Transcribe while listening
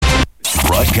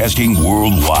Broadcasting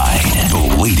worldwide.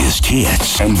 The latest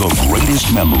hits and the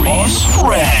greatest memories.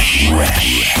 Fresh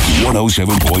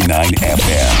 107.9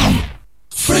 FM.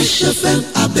 Fresh FM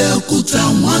Abeokuta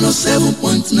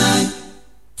 107.9.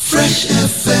 Fresh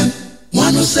FM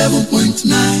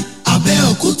 107.9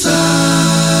 Abeokuta.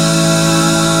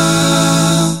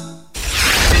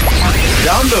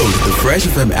 Download the Fresh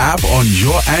FM app on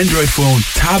your Android phone,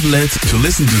 tablet to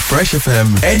listen to Fresh FM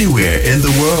anywhere in the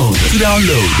world. To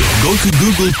download, go to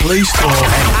Google Play Store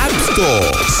and App Store.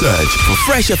 Search for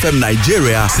Fresh FM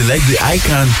Nigeria, select the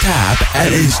icon, tap,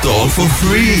 and install for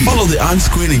free. Follow the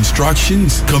on-screen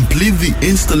instructions, complete the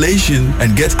installation,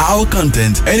 and get our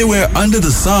content anywhere under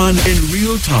the sun in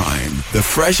real time. The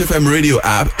Fresh FM radio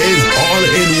app is all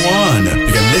in one. You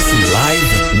can listen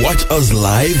live, watch us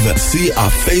live, see our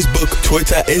Facebook,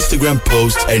 Twitter, Instagram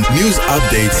posts, and news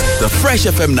updates. The Fresh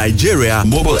FM Nigeria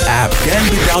mobile app can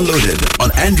be downloaded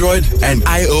on Android and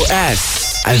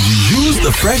iOS. As you use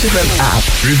the Fresh FM app,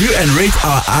 review and rate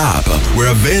our app.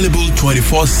 We're available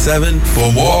 24/7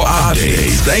 for more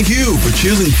updates. Thank you for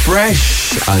choosing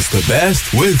Fresh as the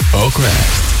best with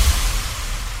Oakrest.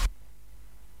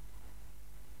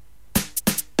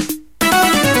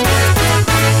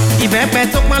 Ìbẹ́pẹ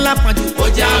tó pọ́n lápọ̀jù ó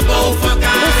jábọ́ ó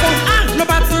fọ́nká. Ó fọ́n á ló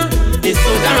bá tán.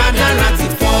 Èso dáradára ti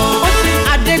fọ́. Ó ṣe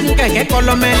adégún kẹ̀kẹ́ kọ́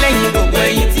lọ́mọ ẹlẹ́yin gbogbo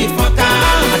ẹyin ti fọ́nká.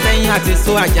 Àtẹ̀yìn àti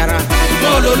èso àjàrà.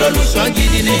 Bọ́ọ̀lù olólùṣọ́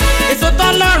gidi ni. Èso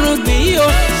tọ́lọ́run gbìn yìí o.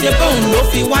 Ṣé bóun ló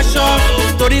fi wáṣọ?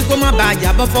 Torí kó má bàa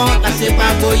jábọ́ fọ́. La ṣe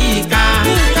pàgbo yìí ká.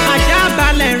 Àṣà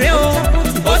balẹ̀ rẹ o.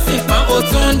 Ó sì pọ́n ó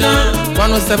tún dán.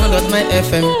 107.9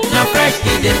 FM. Na fresh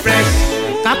e dey fresh.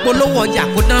 Kapolowo ọjà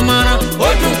kó dán mọ́rán. Ó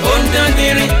dùn ó ń dán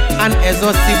gbinrin. An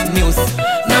exhaustive news.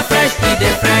 Na fresh e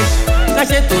dey fresh.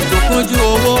 Káṣe tó tó kúnjú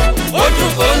owó. Ó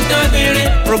dùn ó ń dán gbinrin.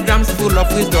 Programs full of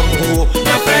wisdom o.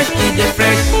 Na fresh e dey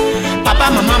fresh. Papa,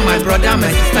 mama, my brother, my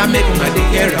sister, make una dey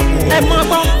hear am o. Ẹ mọ́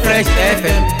gbọ́ Fresh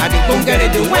FM. Àdìgbòǹgẹ̀rẹ̀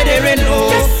the way they rain o.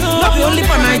 No be only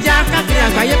for Naija, káàkiri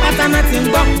àgbáyé pátá náà ti ń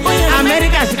gbọ́.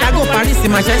 America, Chicago, Paris,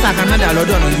 Manchester, Canada,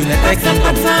 London, United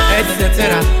Kingdom, etc.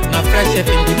 Na Fresh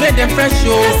FM dey make dem fresh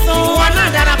o. Wọ́n náà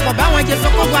darapọ̀ báwọn jẹ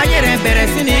sọ́kọ́gbọ́ ayé rẹ̀ bẹ̀rẹ̀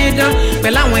sí ní dán.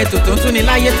 Pẹ̀lú àwọn ètò tó ń tún ní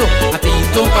láyé tò àti èyí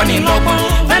tó ń kọ́ ní lọ́gbọ́n.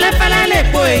 Fẹ́lẹ́fẹ́lẹ́ lè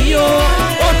po èyí o.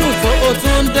 Ó dùn tó o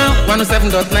tún dán.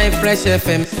 107.9 Fresh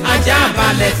FM. Ajá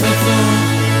balẹ̀ tuntun.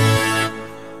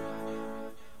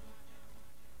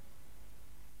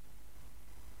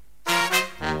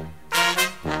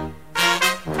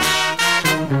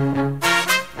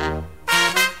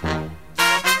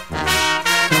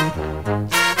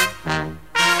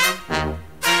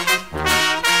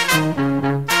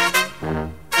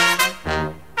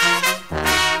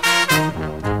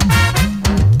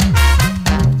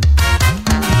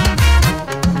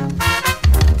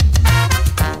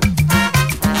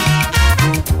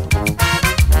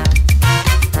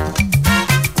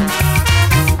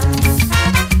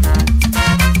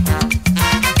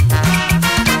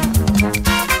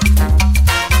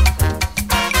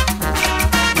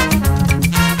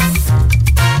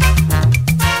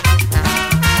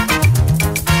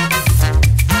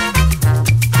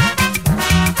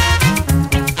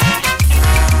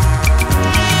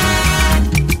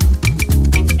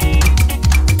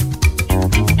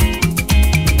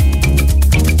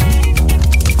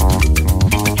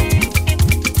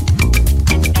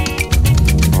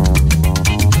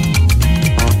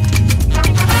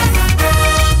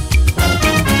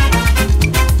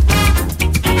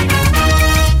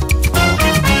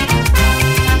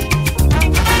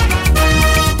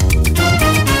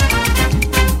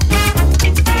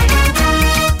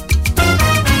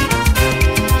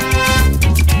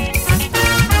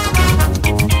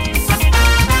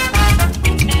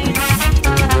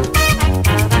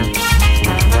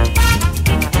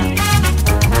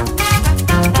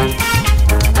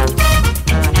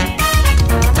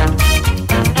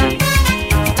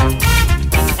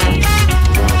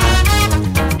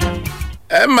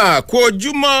 kú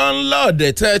ojúmọ́ ńlá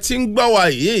ọ̀dẹ̀ tẹ́ ti ń gbọ́ wa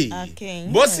yìí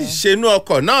bó sì ṣenú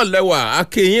ọkọ̀ náà lẹ́wà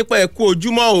akínyìn pẹ́ kú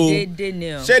ojúmọ́ o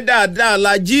ṣé dáadáa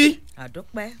la jí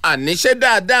àdúpẹ́ àní ṣé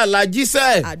dáadáa la jí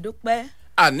sẹ́ àdúpẹ́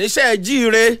àní ṣé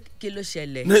jíire kí ló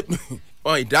ṣẹlẹ̀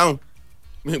wọn ìdáhùn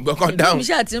mi gbọ́kàn dáhùn mi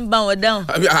ṣáà ti ń bá wọn dáhùn.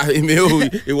 èmi ò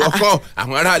ìwọ kọ́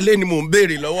àwọn ará ilé ni mò ń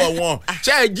béèrè lọ́wọ́ wọn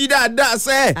ṣé ẹ jí dáadáa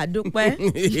sẹ́. àdúpẹ́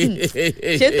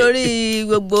ṣé torí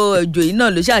gbogbo òjò yìí náà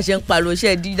ló ṣàṣẹ ń pariwo ṣé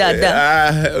ẹ jí dáadáa.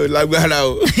 ó lágbára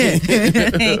o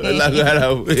ó lágbára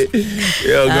o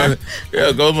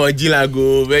ọgọ́ ọmọ jí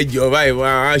láago mẹ́jọ báyìí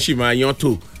wọn á sì máa yán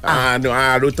tò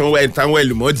àrò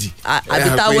táwẹ̀lì mọ́dì. àbí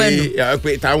táwẹ̀lù.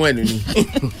 pé táwẹ̀lù ni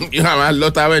yóò máa lọ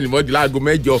táwẹ̀lù mọ́dì láago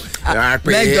 8.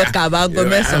 8 kàbá aago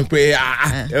 9. pé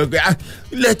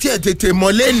ilẹ̀ tí ẹ̀ tètè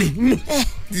mọ́lé ni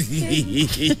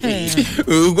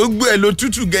gbogbo ẹ̀ ló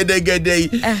tútù gẹ́dẹ́gẹ́dẹ́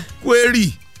yìí kwérì.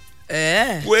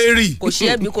 kò ṣe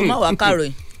ẹbí kò má wá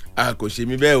kàròyìn. kò ṣe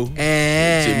mí bẹ́ẹ̀ o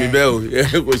ṣe mí bẹ́ẹ̀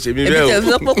o kò ṣe mí bẹ́ẹ̀ o. èmi tẹ̀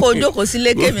fẹ́ pé kó o jókòó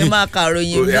sílé kémi máa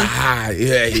kàròyìn mi.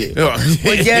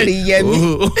 mo jẹ́rìí yẹmi.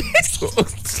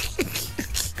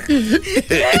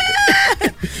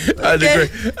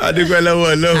 adúpẹ́ lọ́wọ́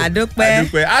Ọlọ́run.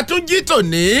 adúpẹ́. atúnjítò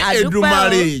ní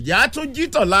Èdùmàrè ìjà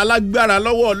atúnjítò lálágbára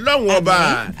lọ́wọ́ Ọlọ́run ọba.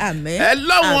 àmín. ẹ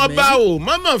lọ́run ọba o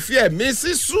mọ́mọ́ fi ẹ̀mí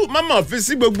sísú mọ́mọ́ fi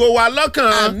sí gbogbo wa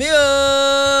lọ́kàn. àmín o.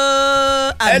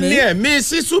 àmín. ẹni ẹ̀mí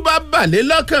sísú bá bàlẹ́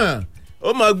lọ́kàn ó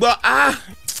mọ̀ gbọ́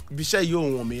ibiṣẹ́ yóò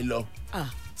wọ̀n mi lọ.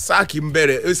 sáàkì ń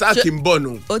bẹ̀rẹ̀ sáàkì ń bọ̀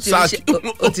nù. ó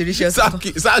ti ríṣẹ́ sọ.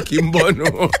 sáàkì ń bọ̀ nù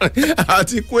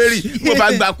àti kwérì mo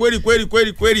bá gba kwérì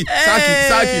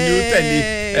sáàkì ni ó tẹ̀lé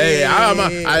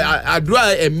àdúrà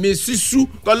ẹ̀mí sísú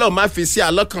kọ́lọ́ máa fi sí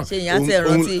alọ́kàn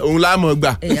òun láàmú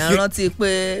gbà. èèyàn rántí pé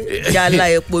jálá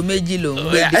epo 2 lòún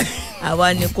gbèdé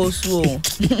àwa ni kò sú òun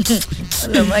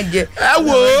ọlọmọdé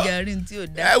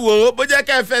ẹ wo bó jẹ́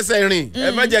ká ẹ fẹsẹ̀ rìn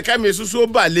ẹ má jẹ́ ká mi sísú ó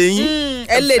bà lẹ́yìn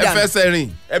ẹ fẹsẹ̀ rìn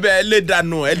ẹ lè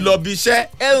dànù ẹ lọ bí iṣẹ́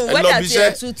wẹ́dà tí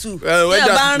ẹ tutù tí ẹ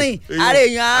bá rìn ara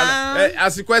èèyàn á.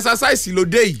 àsìkò exercise ló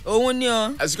dé yìí. òun ni o.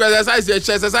 àsìkò exercise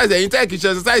ẹ̀yin tẹ́ẹ̀kì ṣe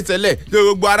exercise tẹ́lẹ̀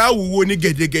gbogbo ara wúwo ní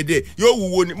gẹ̀dẹ̀gẹ̀dẹ̀ yóò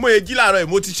wúwo ní. mo ye jí làárọ̀ yìí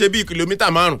mo ti ṣe bíi kìlómítà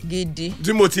 5. gidi.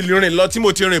 tí mo ti rìn lọ tí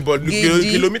mo ti rìn bọ̀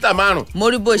kìlómítà 5. mo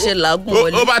rí bó ṣe làágùn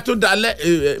wọlé. ó bá tún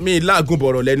dalẹ̀ mi làágùn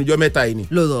bọ̀rọ̀ lẹ́nujọ́ mẹ́ta yìí ni.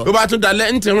 ó bá tún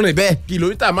dalẹ̀ ń ti rìn bẹ́ẹ̀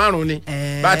kìlómítà 5 ni.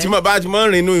 bá a ti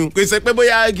mọ̀ rìn nù pèsè pé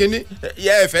bóyá gini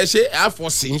yẹ ẹ fẹ́ ṣe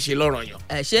àfọ̀sí ń ṣe lọ́rọ̀ yàn.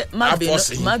 ṣé má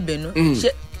bínú ṣé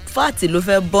fáàtì ló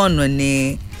fẹ́ bọ̀nà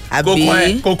ni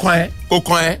àbí. kò kàn ẹ́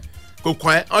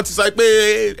wọ́n ti sọ pé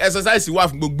exercise wà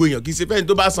fún gbogbo èèyàn kì í ṣe fẹ́ni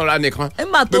tó bá sanra nìkan. ẹ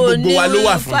máa tó ní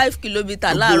 5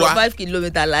 kìlómítà láàárọ̀ 5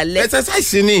 kìlómítà lálẹ́.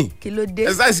 exercise ni kí ló dé.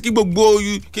 exercise kí gbogbo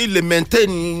kí lè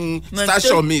maintain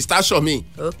station mi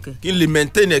kí lè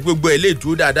maintain ẹ gbogbo ẹ lè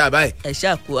dúró dáadáa báyìí. ẹ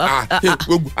ṣàkó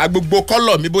gbogbo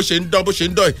kọ́lọ̀ mi bó ṣe ń dán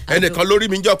ẹnìkan lórí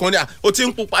mi jọ kan ní ó ti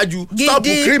ń pupa ju stop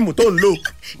cream tó ń lò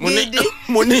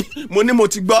mo ní mo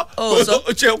ti gbọ́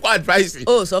ó ṣe kó advice.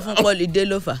 ó sọ fún Paul dé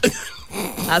ló fà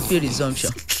happy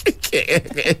resumption.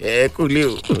 ẹ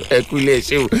kúlẹ̀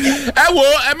ṣé o. ẹ wo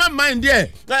ẹ má mind díẹ̀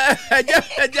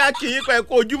ẹ jẹ́ kí yín kọ́ ẹ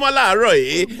kó ojúmọ́ láàárọ̀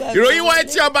yìí ìròyìn wa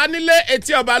etí ọba nílé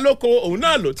etí ọba lóko òun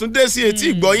náà ló tún dé sí etí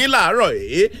ìgbọ̀yìn láàárọ̀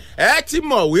yìí ẹ ti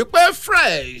mọ̀ wípé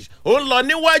fresh ó ń lọ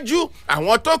níwájú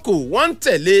àwọn tó kù wọ́n ń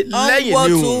tẹ̀lé lẹ́yìn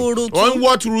ni o wọ́n ń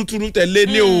wọ́ turuturu tẹ̀lé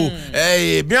ni o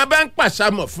bí wọ́n bá ń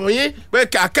pàṣàmọ̀ fún yín pé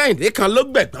Kẹ́hìndé kan ló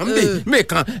gbẹ̀gbọ́n mi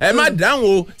kan ẹ má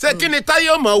dáhùn o ṣé kí ni táyé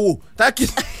ò mọ̀ wò tákì.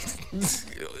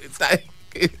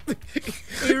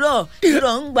 irọ́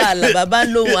ń gbà àlàbà bá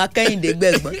ń lóhun Akẹ́hìndé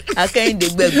gbẹ̀gbọ́n.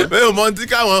 bẹ́ẹ̀ o mọ ti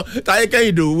káwọn táyé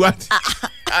Kẹ́hìndé wá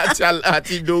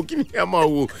àti ìdò kí ni ẹ máa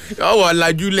wò ọwọ́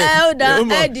lajúlẹ̀. ẹ ó dá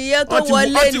ẹdìyẹ tó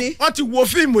wọlé ni. wọ́n ti wo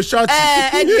fíìmù ṣọ́ọ̀tì.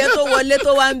 ẹdìyẹ tó wọlé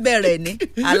tó wá ń bẹ̀rẹ̀ ni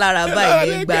alárabá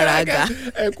ìní gbàràgà.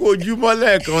 ẹ kú ojúmọ́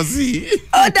lẹ́ẹ̀kan sí i.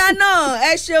 ó dáná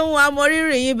ẹ ṣeun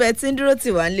amọrírì yín bẹ́ẹ̀ tí ń dúró tì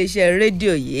wá níléeṣẹ́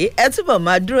rédíò yìí ẹ túbọ̀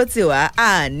máa dúró tì wá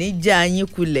àní já yín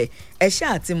kulẹ̀ ẹ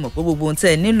ṣáà ti mọ̀ pé gbogbo ohun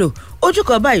tẹ́ ẹ nílò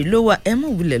ojúkọ báyìí ló wà ẹ mọ̀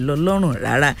wulẹ̀ lọ lọ́rùn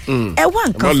rárá ẹ wá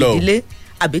nǹkan fìdílé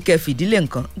àbí kẹ́ fìdílé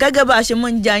nǹkan gẹ́gẹ́ bá a ṣe mọ́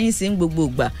ń já yín sí gbogbo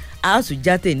ìgbà a tún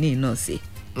já tè ní iná sí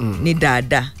ní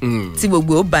dáadáa tí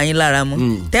gbogbo ó bá yín lára mu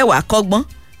tẹ́wàá kọ́gbọ́n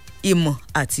ìmọ̀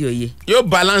àti òye. yóò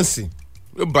balance.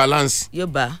 yóò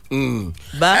bá.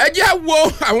 ẹ jẹ́ wo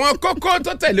àwọn kókó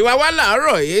tó tẹ̀lé wa wá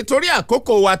láàárọ̀ yìí torí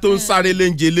àkókò wa tó ń sáré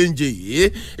léńje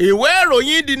yìí ìwé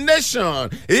ìròyìn The Nation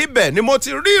ibẹ̀ ni mo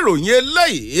ti rí ìròyìn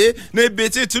eléyìí níbi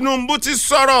tí Tinubu ti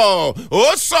sọ̀rọ̀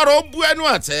ó sọ̀rọ̀ ó bú ẹnu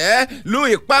àtẹ́ lu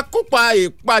ìpakúpa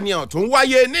ìpànìyàn tó ń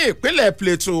wáyé ní ìpínlẹ̀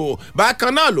Plateau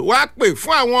bákan náà ló wá pè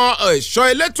fún àwọn ẹ̀ṣọ́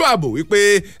elétò ààbò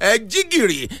wípé ẹ jí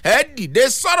gìrì ẹ dìde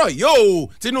sọ̀rọ̀ yóò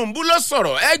Tinubu ló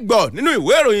sọ̀rọ̀ ẹ gbọ́ nínú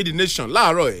ìwé ìròyìn The Nation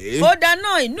ó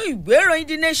dáná inú ìwé ìròyìn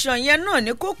The Nation yẹn náà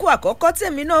ní kókó àkọ́kọ́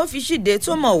tèmi náà fi ṣíde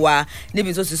tó mọ̀ wá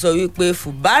níbi tó ti sọ wípé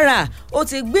Fubara ó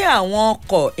ti gbé àwọn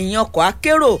ọkọ̀ ìyẹn ọkọ̀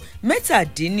akérò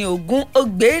 17 ó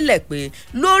gbé lẹ̀ pé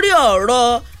lórí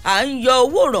ọ̀rọ̀ à ń yọ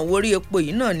owó ìrànwọ́ orí epo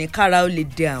yìí náà ní kára ó lè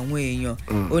dẹ àwọn èèyàn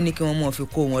ó ní kí wọ́n mọ̀ fi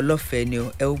kó wọn lọ́fẹ̀ẹ́ ni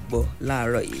ẹ ó gbọ́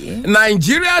láàárọ̀ yìí.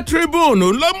 Nigeria Tribune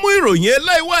ló mú ìròyìn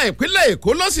eléwà ìpínlẹ̀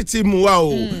Èkó ló sì ti mú wa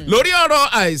o lórí ọ̀rọ̀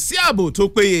àìsí ààbò tó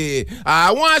péye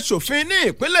àwọn aṣòfin ní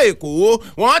ìpínlẹ̀ Èkó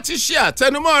wọ́n ti ṣe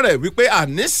àtẹnumọ́ rẹ̀ wípé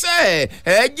àníṣe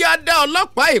ẹjẹ́ á dá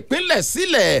ọlọ́pàá ìpínlẹ̀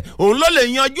sílẹ̀ òun ló lè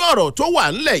yanjú ọ̀rọ̀ tó wà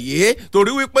ńlẹ̀ yìí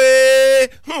torí wípé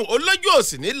olójú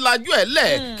òsì ní lajú ẹ̀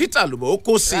lẹ̀ kí tàlùbọ̀ ó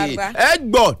kó sí i ẹ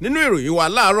gbọ́ nínú ìròyìn wa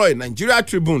láàárọ̀ Nigeria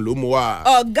Tribune ló mú wa.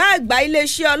 ọ̀gá àgbà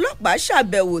iléeṣẹ́ ọlọ́pàá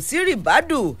ṣàbẹ̀wò sí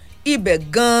Ribadu ibẹ̀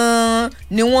gan-an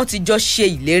ni wọ́n ti jọ ṣe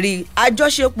ìlérí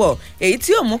àjọṣepọ̀ èyí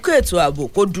tí ó mú kí ètò ààbò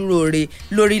kó dúró re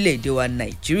lórílẹ̀‐èdè wa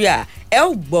Nàìjíríà ẹ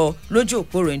ó gbọ́ lójú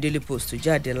òpó ìròyìn Daily Post tó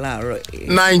jáde láàárọ̀ yìí.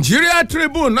 Nigeria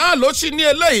Tribune náà ló ṣì ní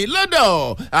eléyìí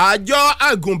lọ́dọ̀ àjọ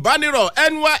agùnbánirọ̀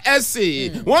NYSC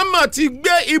wọ́n mọ̀ ti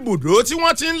gbé ibùdó tí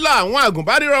wọ́n ti ń la àwọn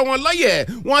agùnbánirọ̀ wọn lọ́yẹ̀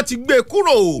wọ́n ti gbé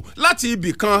kúrò láti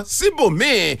ibì kan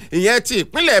síbòmíì ìyẹn ti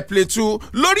ìpínlẹ̀ Plateau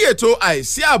lórí ètò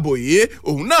àìsí ààbò yìí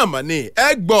òun náà mọ̀ ní ẹ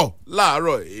gbọ́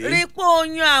láàárọ̀ yìí. rí pé ó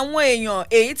yan àwọn èèyàn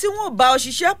èyí tí wọ́n bá ọ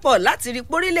ṣiṣẹ́ pọ̀ láti rí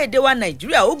pé orílẹ̀-èdè wa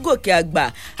Nàìjíríà ó gòkè àgbà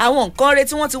àwọn nǹkan rẹ̀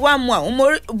tí wọ́n ti wá mú àwọn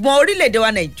ọmọ orílẹ̀-èdè wa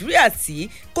Nàìjíríà sí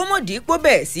kó mọ̀ dí pé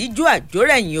bẹ́ẹ̀ sí ju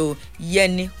àjórẹ̀yìn o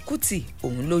Yẹni Kútì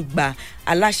òun ló gba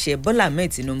aláṣẹ Bọ́lá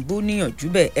Ahmed Tinubu níyànjú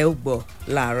bẹ́ẹ̀ ẹ ó gbọ́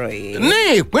láàárọ̀ yìí. ní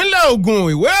ìpínlẹ̀ Ògùn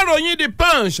ìwé ìròyìn The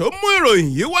Punch ó mú ìròyìn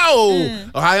yìí wá o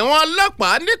àwọn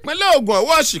ọlọ́pàá nípínlẹ̀ Ògùn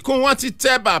ọwọ́ ṣìkún wọn ti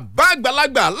tẹ bàbá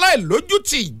àgbàlagbà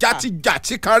láìlójútì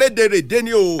jàtijàti kan rédèrèdè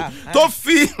ni o tó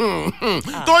fi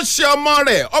tó ṣe ọmọ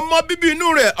rẹ̀ ọmọ bíbí inú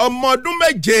rẹ̀ ọmọ ọdún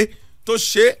 7 tó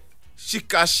ṣe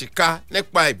ṣìkàṣìkà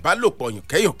nípa ìbálòpọ̀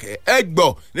yùnkẹ́yùnkẹ́ ẹ gbọ́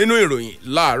nínú ìròyìn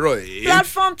láàárọ̀ yìí.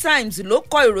 Platform Times ló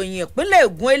kọ ìròyìn ìpínlẹ̀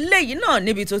Ògùn eléyìí náà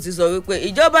níbi tó ti sọ wípé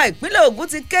ìjọba ìpínlẹ̀ Ògùn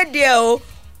ti kéde ẹ̀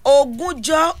o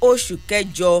 20 oṣù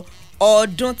kẹjọ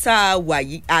ọdún tá a wà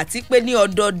yìí àti pé ní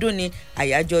ọdọọdún ni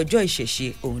àyájọ́ ọjọ́ ìṣẹ̀ṣe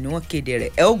òun ni wọ́n kéde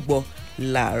rẹ̀ ẹ ó gbọ́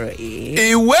láàárọ̀ yìí.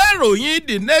 ìwé ìròyìn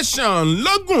The Nation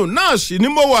lógún náà sì ni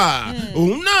mo wà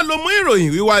òun náà ló mú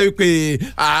ìròyìn wíwá wípé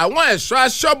àwọn ẹ̀ṣọ́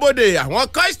aṣọ́bodè àwọn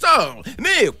custom ní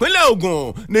ìpínlẹ̀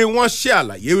Ògùn ni wọ́n ṣe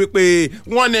àlàyé wípé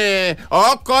wọ́n ní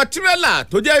ọkọ̀ tirẹ́là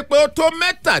tó jẹ́ pé ó tó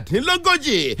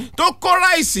 17 tó kó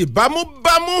ráìsì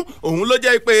bámúbámú òun ló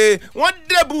jẹ́ pé wọ́n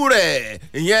débù rẹ̀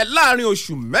ìyẹn láàrin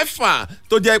oṣù 6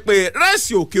 tó jẹ́ pé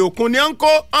ráìsì òkè òkun ni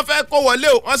wọ́n fẹ́ kó wọlé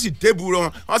wọ́n sì débù wọn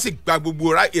wọ́n sì gba gbogbo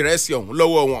ìrẹsì ọ̀hún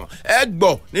lọ́wọ́ wọn ẹ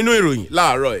gbọ́ nínú ìròyìn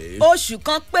láàárọ̀ yìí. oṣù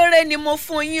kan péré ni mo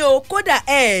fún yín o kódà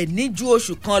ẹ ní ju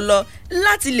oṣù kan lọ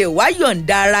láti lè wá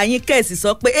yọ̀ǹda ara yín kẹ̀sì sọ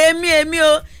pé èmi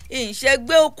o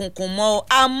ìṣẹ́gbẹ́ òkùnkùn mọ́ o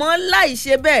àmọ́ láì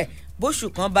ṣe bẹ́ẹ̀ bóṣù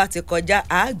kan bá ti kọjá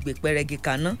àgbè pẹrẹgì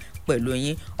kaná pẹ̀lú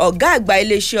yín ọ̀gá àgbà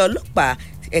iléeṣẹ́ ọlọ́pàá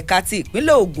ẹ̀ka ti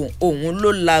ìpínlẹ̀ Ògùn òun ló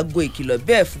laago ìkìlọ̀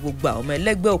bẹ́ẹ̀ fún gbogbo àwọn ọmọ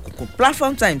ẹlẹ́gbẹ́ òkùnkùn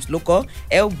Platform Times ló kọ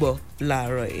ẹ ó gbọ́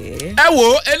láàárọ̀ yìí. ẹ wo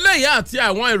eléyìí àti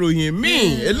àwọn ìròyìn míì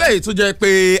eléyìí tó jẹ́ pé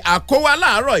àkówá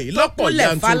láàárọ̀ yìí lọ́pọ̀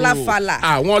yanturu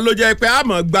àwọn ló jẹ́ pé a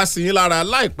mọ̀ gbà sí yín lára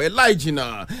láìpẹ́ láì jìnnà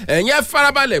ẹ̀yin ẹ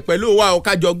farabalẹ̀ pẹ̀lú wa ó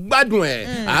kájọ gbádùn ẹ̀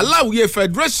Aláwìyé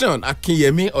Federation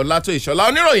Akínyẹmí Ọlátó Ìṣọ̀lá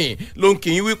oníròyìn ló ń kí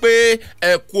yín wípé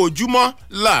ẹ kú ojúmọ́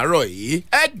láàárọ̀ yìí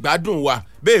ẹ gbádùn wa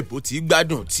bẹ́ẹ̀ bó ti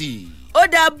gbádùn tíì. ó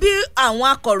dà bí àwọn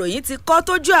akọ̀ròyìn ti kọ́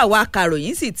tójú àwọn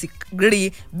akàròyìn sì ti rí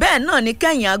bẹ́ẹ̀ náà ni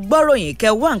kẹ́yìn agbọ́ròyìn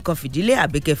kẹ́ wá nǹkan fìdílé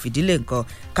àbí kẹ́ fìdílé nǹkan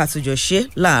kàtújọ ṣe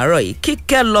láàárọ̀ yìí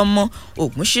Kíkẹ́ lọ́mọ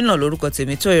Ògúnṣínà lórúkọ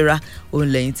tèmi tó ira òun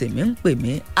lẹ́yìn tèmi ń pè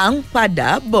mí à ń padà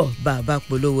bọ̀ bàbá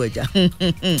polówó ọjà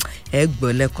ẹ gbọ́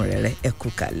lẹ́kùnrẹ́rẹ́ ẹ kú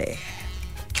kalẹ̀.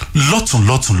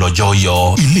 lọ́tùnlọ́tùn lọ́jọ́ yọ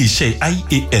iléeṣẹ́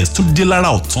IAS tó dé lára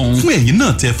ọ̀tún fún ẹ̀yin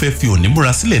náà tẹ́ fẹ́ fi òní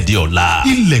múra sílẹ̀ di ọ̀la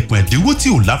ilẹ̀kùn ẹ̀dínwó tí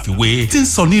ò láfiwé tí ń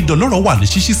sọ ní dọlọ́rọ̀ wà ní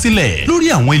ṣíṣí sílẹ̀ lórí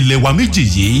àwọn ilẹ̀ wa méjì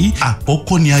yìí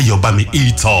àkọ́kọ́ ní Ayọ̀bámi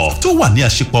Ìtọ̀ tó wà ní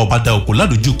àṣepọ̀ ọbàdà òkú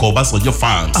ládojúkọ Ọbásanjọ́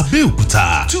farms Abẹ́òkúta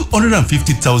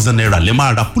 250,000 naira lẹ́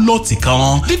máa ra púlọ̀tì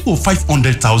kan dípò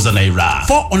 500,000 naira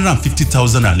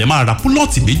 450,000 naira lẹ́ máa ra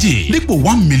púlọ̀tì méjì dípò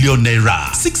 1 million naira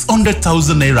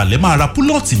 600,000 naira lẹ́ máa ra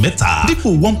púlọ̀tì mẹ́ta dípò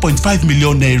 1.5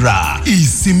 million naira.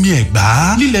 ìsinmi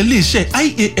ẹ̀gbá nílẹ̀ iléeṣẹ́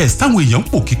IAS táwọn èèyàn ń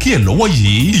pò kíkí ẹ̀ lọ́wọ́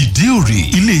yìí. ìdí òrì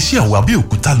iléeṣẹ́ àwọn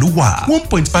Abẹ́òkúta ló wà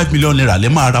 1.5 million naira lẹ́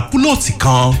máa ra púlọ̀tì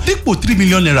kan dípò 3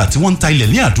 million naira tí wọ́n ń ta ilẹ̀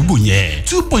ní àdúgbò yẹn.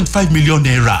 2.5 million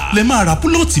naira lẹ́ máa ra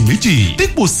púlọ̀tì méjì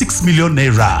dípò 6 million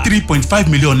naira. 3.5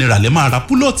 million naira lẹ́ máa ra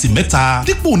púlọ̀tì mẹ́ta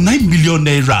dípò 9 million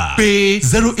naira. pé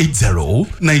 080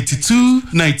 92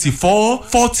 94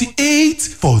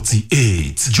 48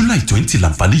 48 July 20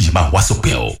 làǹfààní yìí máa wá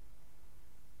sópin o.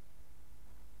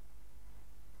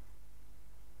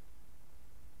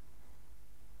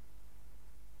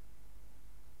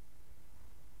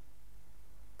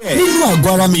 nínú nínú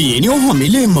àgọ́ ara mi yìí ni ó hàn mí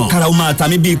lè mọ̀. Kára ó máa ta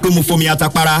mí bíi pé mo fomi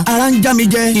atapara. Ara ń já mi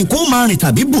jẹ. Nǹkan ó máa rìn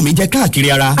tàbí bù mí jẹ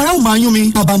káàkiri ara. Ara ó máa yún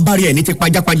mi. Bàbá ń bari ẹ̀ ní ti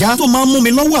pajápajá tó máa ń mú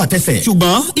mi lọ́wọ́ àtẹsẹ̀.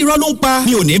 Ṣùgbọ́n irọ́ ló ń pa.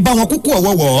 Mi ò ní bá wọn kúkú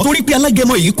ọ̀wọ́wọ́. Torí pé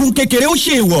alágẹmọ yìí kún kékeré ó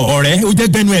ṣe ìwọ̀. Ọ̀rẹ́ ó jẹ́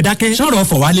gbẹnu ẹ̀ dákẹ́. Sọ̀rọ̀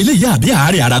fọ̀wálélé yá àbí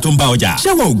àárẹ̀ ara tó ń bá ọjà.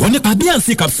 Ṣé wọn ò gbọ́ nípa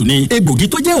bíànsì capsule ni? Egbògi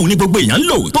tó jẹ́ òun ní gbogbo èèyàn ń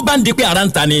lò. Tó bá ń di pé ara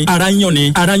ń ta ni, ara ń yún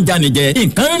ni, ara ń já ni jẹ.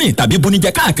 Nǹkan rìn tàbí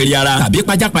bunijẹ káàkiri ara. Tàbí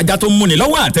pajápajá tó ń múni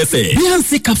lọ́wọ́ àtẹsẹ̀.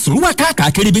 Bíànsì capsule wà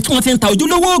káàkiri ibi tí wọ́n ti ń ta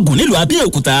ojúlówó oògùn nílùú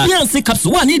Abẹ́òkúta. Bíànsì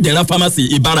capsule wà ní Ìdẹ̀ra pharmacy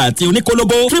Ìbàrà àti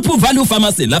Oníkólóbó. Triple Value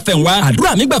pharmacy Láfẹnwá.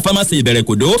 Àdúrà Mígbà pharmacy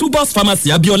Ìbẹ̀rẹ̀kòdó. Tubos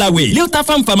pharmacy Abiola Way. Leota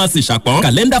Farm pharmacy Ṣàpọ̀n.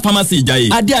 Calendar pharmacy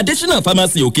Ìjàyè. Adé Additional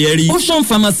pharmacy Òkè-Ẹ̀rí. Ocean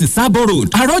pharmacy Sabo Road.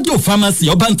 Arọ́jò pharmacy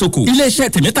Ọbántòkò. Iléeṣẹ́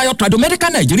Tèmítáyọ̀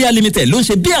Tradomedical Nigeria Limited ló ń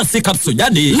ṣe Bíànsì capsule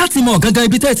jáde. Láti mọ gangan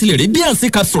ibi tẹ́ ẹ ti lè rí Bíànsì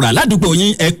capsule aládùúgbò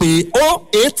yín ẹ pè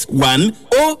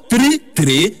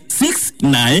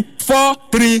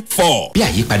 08103369434. Bí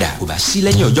àyípadà kò bá sí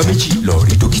lẹ́yìn ọjọ́ méjì lọ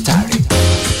rí dókítà rẹ̀.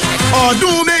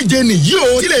 Ọdún méje nìyí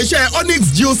o iléeṣẹ́ Onyx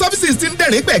Geo Services ti ń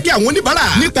dẹ̀rẹ́ pẹ̀ kí àwọn oníbàárà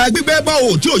nípa gbígbẹ́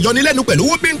bọ́ọ̀ tí ò yọnilẹ́nu pẹ̀lú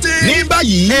owó bíntín. Ní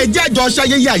báyìí ẹ jẹ́ àjọ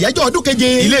ṣayẹyẹ àyájọ́ ọdún keje.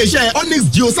 Iléeṣẹ́ Onyx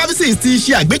Geo Services ti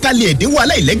ṣe àgbékalẹ̀ ẹ̀dínwó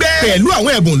aláìlẹ́gbẹ́ pẹ̀lú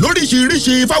àwọn ẹ̀bùn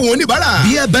lóríṣiríṣi fáwọn oníbàárà.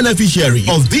 Be a beneficiary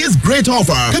of this great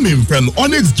offer coming from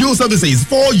Onyx Geo Services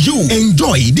for you.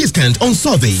 Enjoy discount on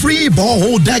survey, free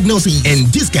borehole diagnosis and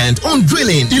discount on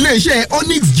drilling. Iléeṣẹ́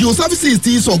Onyx Geo Services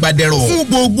ti sọ̀gbàdẹ̀rọ̀ fún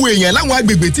gbogbo èèyàn láwọn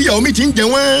agbègbè tíyà omi ti ń jẹ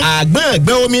wọ́n. Àgbọn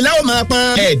ẹgbẹ́ omi láwọn máa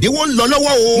pọn. Ẹ̀dínwó ń lọ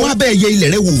lọ́wọ́ o. Wọ́n á bẹ́ẹ̀ yẹ ilẹ̀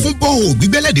rẹ wò fún bọ́ọ̀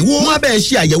gbígbẹ́lẹ̀dínwó. Wọ́n á bẹ́ẹ̀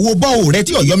ṣe àyẹ̀wò bọ́ọ̀ rẹ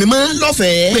tí ọ̀yọ́ mi mọ́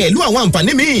lọ́fẹ̀ẹ́. Pẹ̀lú àwọn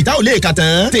àǹfààní míì tá ò lè kà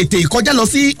tán. Tètè kọjá lọ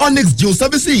sí Onyx Geo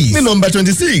Services ní nọ́mbà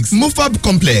 26 Mufab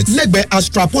Complex lẹ́gbẹ̀ẹ́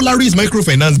Astra Polaris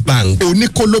Microfinance Bank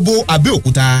Oníkólóbó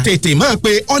Abẹ́òkúta. Tètè máa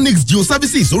pe Onyx Geo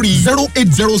Services sórí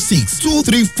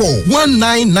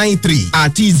 0806-234-1993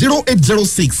 àti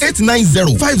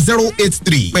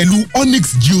 0806-890-5083 pẹ̀lú Onyx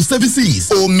Geo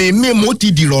Services. Omi mímu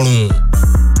ti dìrọ̀rùn.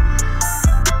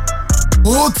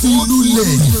 Ó ti lulẹ̀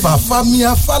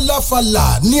ìfàfàmìà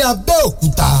falafala ní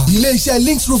Abẹ́òkúta. Iléeṣẹ́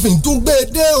Links Roofing tún gbé e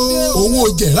dé o. Owó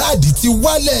Gerard ti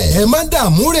wálẹ̀. Ẹ má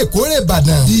dààmú rèkórè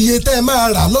Ìbàdàn. Iye tẹ́ ẹ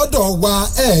máa rà lọ́dọ̀ wa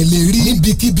ẹ lè rí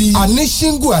níbikíbi. Àní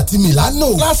Shingle àti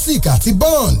Milano, Classic àti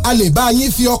Bond. A lè bá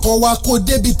yín fi ọkọ̀ wa kó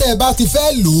débi tẹ́ ẹ bá ti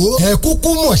fẹ́ lò ó. Ẹ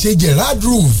kúkú mọ̀ ṣe Gerard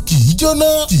roof. Kì í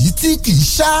jóná, kì í tí, kì í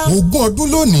ṣá. 20 ọdún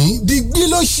lónìí, digbí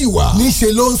ló ṣì wà.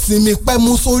 Níṣe ló ń sinmi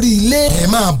pẹ́mú sórí ilé. Ẹ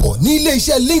máa bọ̀ ní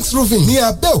iléeṣẹ́ Links Roofing ní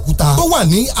Abẹ́òkúta tó wà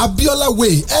ní Abiola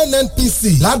Way NNPC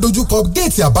ládojúkọ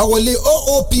géètì àbáwọlé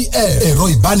OOPL. Ẹ̀rọ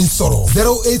ìbánisọ̀rọ̀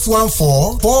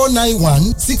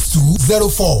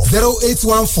 0814-491-6204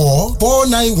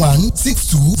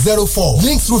 0814-491-6204.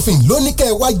 Links Roofing ló ní kẹ́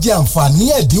ẹ wá jẹ àǹfààní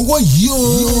ẹ̀dínwó yìí o.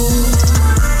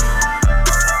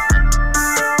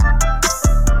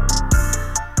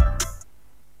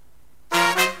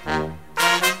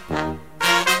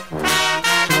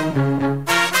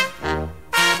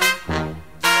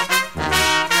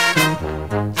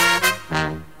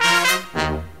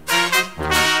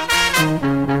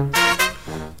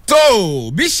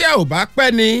 bíṣẹ́ ò bá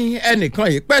pẹ́ ni ẹnìkan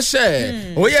yìí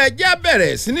pẹ́ṣẹ̀ ó yẹ ẹjẹ́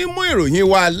bẹ̀rẹ̀ sí ní mú ìròyìn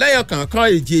wa lẹ́yọ̀ kankan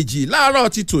èjèèjì láàárọ̀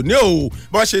ti tòní o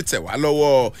bó ṣe tẹ̀ wá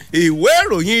lọ́wọ́ ìwé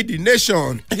ìròyìn The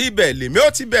Nation ibẹ̀ lèmi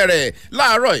ó ti bẹ̀rẹ̀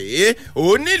láàárọ̀ yìí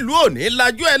onílùú òní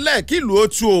lajú ẹlẹ́ẹ̀kìlú ó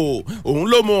tu o òun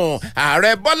ló mú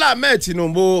ààrẹ Bọ́lá Ahmed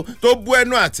Tinubu tó bu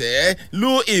ẹnu àtẹ́ lu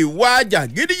ìwà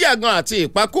jàgídíjàgan àti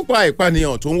ìpakúpa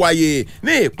ìpànìyàn tó ń wáyé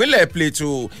ní ìpínlẹ̀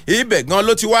Plateau ibẹ̀ gan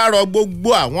ló ti wá rọ gbogbo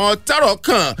àwọn tọ́rọ̀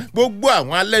kàn gbogbo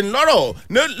àwọn alẹ́nulọ́rọ̀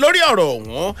lórí ọ̀rọ̀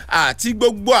ọ̀hún àti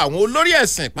gbogbo àwọn olórí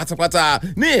ẹ̀sìn pátápátá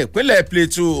ní ìpínlẹ̀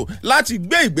Plateau láti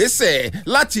gbé ìgbésẹ̀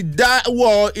láti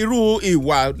dáwọ́ irú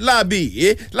ìwà láabi yìí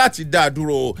láti dá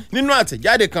dúró nínú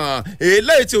àtẹ̀jáde kan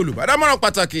eléyìí tí olùbádámọ̀ràn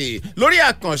pàtàkì lórí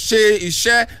àkànṣe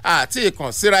iṣẹ́ àti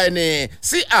ìkànsíra ẹni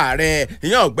sí ààrẹ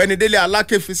ìyẹn ọ̀gbẹ́ni Délé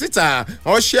Aláké fi síta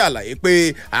wọ́n ṣe àlàyé pé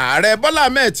ààrẹ Bọ́lá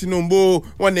Ahmed Tinubu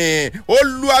wọ́n ní ó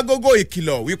lu agogo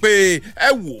ìkìlọ̀ wípé ẹ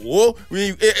wò ó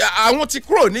àwọn ti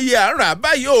kúrò níye àárà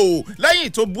báyìí o lẹ́yìn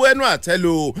tó bu ẹnu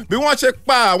àtẹ́lù bí wọ́n ṣe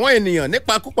pa àwọn ènìyàn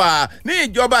nípakúpa ní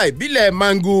ìjọba ìbílẹ̀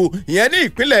Mangu ìyẹn ní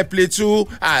ìpínlẹ̀ Plateau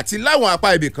àti láwọn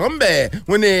apá ibì kan ń bẹ̀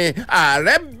wọ́n ní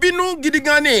ààrẹ bínú gidi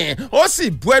gan ni ó sì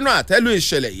bu ẹnu àtẹ́lù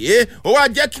ìṣẹ̀lẹ̀ yìí ó wá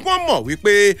jẹ́ kí wọ́n mọ̀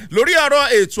wípé lórí ọ̀rọ̀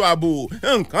ètò ààbò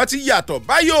nǹkan ti yàtọ̀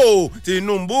báyìí o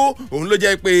Tinubu òun ló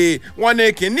jẹ́ pé wọ́n ní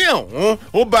kinní ọ̀hún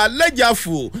ó ba lẹ́jà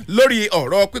fù lórí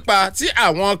ọ̀rọ̀ pípa tí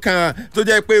àwọn kan tó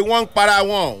jẹ́ pé wọ́n ń para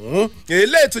wọn ọ̀hún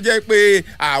eléyìí tó jẹ́ pé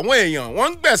àwọn èèyàn wọ́n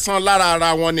ń gbẹ̀san lára ara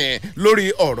wọn ni lórí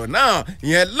ọ̀rọ̀ náà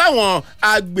ìyẹn láwọn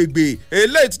agbègbè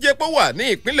eléyìí tó jẹ́ pé wà ní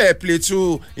ìpínlẹ̀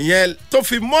Plateau ìyẹn tó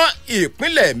fi mọ́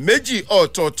ìpínlẹ̀ méjì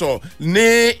ọ̀tọ̀ọ̀tọ̀ ní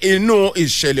inú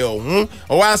ìṣẹ̀lẹ̀ ọ̀hún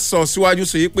wá sọ síwájú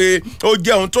sí pé ó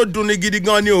jẹ́ ohun tó dunni gidi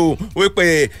gan ni o wípé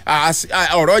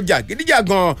ọ̀rọ̀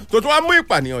jàgídíjàgan tó tún wá mú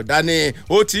ìpànìyàn dání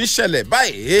ó ti ń ṣẹlẹ̀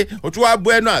báyìí ó tún wá bú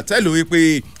ẹnu àtẹ́lù wípé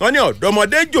wọ́n ní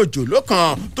ọ̀dọ́mọdé jòjòló kan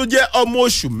tó jẹ́ ọmọ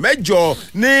oṣù mẹ́jọ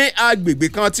ní agbègbè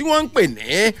kan tí wọ́n ń pè ní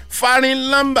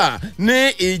Farinlamba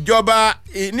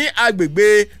ní agbègbè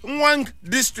Nwang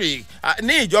District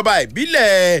ní ìjọba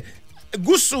ìbílẹ̀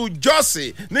gúúsù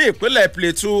jọ́sì ní ìpínlẹ̀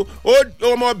Plateau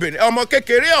ọmọ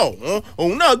kékeré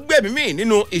òun náà gbẹ̀mí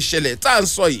nínú ìṣẹ̀lẹ̀ tá à ń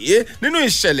sọ yìí nínú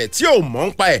ìṣẹ̀lẹ̀ tí ò mọ̀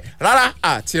ń pa ẹ̀ rárá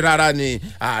àti rárá ni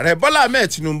ààrẹ Bọ́lá Ahmed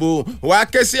Tinubu wá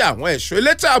ké sí àwọn ẹ̀ṣọ́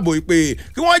elétò ààbò ìpè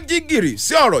kí wọ́n jí gìrì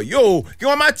sí ọ̀rọ̀ yìí o kí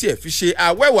wọ́n má tiẹ̀ fi ṣe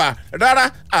awẹ́wà rárá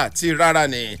àti rárá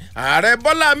ni ààrẹ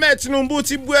Bọ́lá Ahmed Tinubu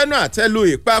ti bú ẹnu àtẹ́lu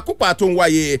ìpakúpa tó ń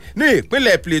wáyé ní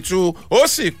ìpínlẹ̀ Plateau ó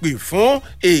sì pè fún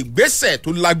ìgbésẹ̀ tó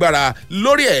lágbára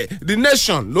lórí ẹ̀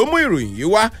Nation ló mú ìròyìn yìí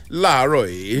wá láàárọ̀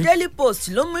yìí. Daily Post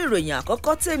ló mú ìròyìn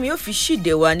àkọ́kọ́ tèmi ó fi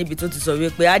ṣíde wa níbi tó ti sọ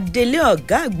wípé adelé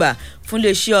ọ̀gá àgbà fún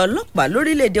iléeṣẹ́ ọlọ́pàá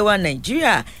lórílẹ̀‐èdè wa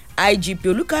Nàìjíríà IGP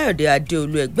Olúkáyọ̀dé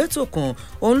Adéolú Ẹgbẹ́tókun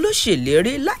òun ló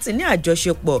ṣèlérí láti ní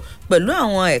àjọṣepọ̀ pẹ̀lú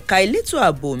àwọn ẹ̀ka elétò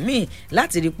ààbò míì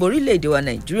láti rí pé orílẹ̀-èdè wa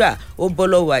Nàìjíríà ó bọ́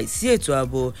lọ́wọ́ àìsí ètò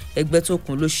ààbò.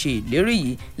 Ẹgbẹ́tókun ló ṣe ìlérí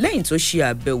yìí lẹ́yìn tó ṣe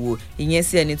àbẹ̀wò ìyẹn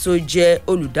sí ẹni tó jẹ́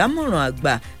olùdámọ̀ràn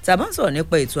àgbà tàbá sọ̀rọ̀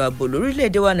nípa ètò ààbò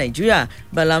lórílẹ̀-èdè wa Nàìjíríà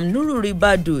Balam Nuru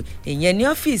Ribadu ìyẹn ní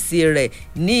ọ́fíìsì rẹ̀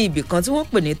ní ibì kan tí wọ́n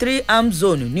pè ní 3-arm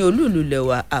zone ní olú-ìlú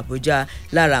lẹ̀wà Àbújá.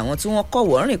 Lára àwọn tí wọ́n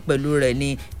kọ̀wọ́ rìn pẹ̀lú rẹ̀ ní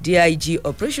DIG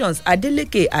Operations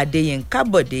Adeleke Adéyínká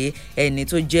Bọ̀dé ẹni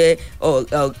tó jẹ́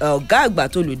ọ̀gá àgbà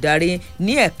tó lùdarí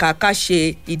ní ẹ̀ka káṣe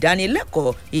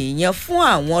ìdánilẹ́kọ̀ọ́ ìyẹn fún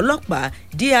àwọn ọlọ́pàá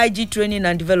DIG Training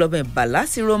and Development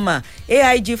Balasi Roma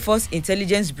AIG Force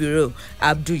Intelligence Bureau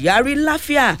Abduyari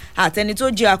Lafia àtẹni tó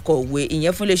jẹ́ akọ̀wé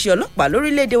ìyẹn fún iléeṣẹ́ ọlọ́pàá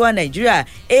lórílẹ̀‐èdè wa Nàìjíríà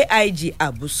AIG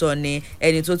Abusoni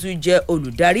ẹni tó tún jẹ́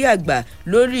olùdarí àgbà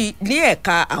lórí ní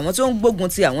ẹ̀ka àwọn tó ń gbógun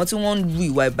ti àwọn tí wọ́n ń lu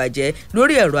ìwà ìbàjẹ́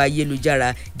lórí ẹ̀rọ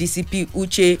ayélujára DCP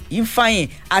Uche Ifeanyi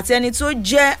àti ẹni tó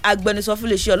jẹ́ agbẹnusọ fún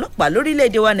iléeṣẹ́ ọlọ́pàá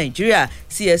lórílẹ̀‐èdè wa Nàìjíríà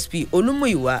CSP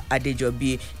Olúmúyìwá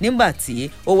Adéjọbí nígbà tí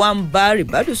ó wá ń bá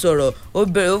Ribadu sọ̀rọ̀ ó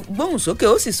bẹ̀rẹ̀ gbóhùn sókè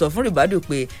ó sì sọ fún Ribadu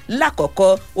pé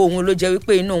lákọ̀ọ́kọ́ òun ló jẹ́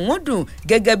wípé inú wọn dùn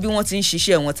gẹ́gẹ́ bí wọ́n ti ń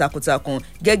ṣiṣẹ́ wọn takuntakun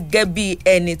gẹ́gẹ́ bí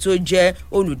ẹni tó jẹ́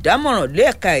olùdámọ̀ràn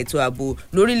lẹ́ẹ̀ka ètò ààbò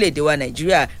lórílẹ̀‐èdè wa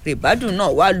Nàìjíríà. Ribadu náà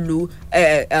wá lu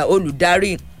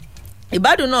olùdarí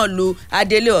Ìbádùn náà lu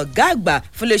adelé ọ̀gá àgbà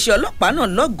fún iléeṣẹ́ ọlọ́pàá náà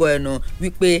lọ́gọ̀ọ́ ẹnu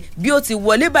wípé bí ó ti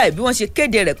wọlé báyìí bí wọ́n ṣe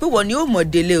kéde rẹ̀ pé wọ́n ní ó mọ̀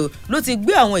délé o ló ti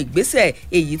gbé àwọn ìgbésẹ̀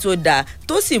èyí tó dáa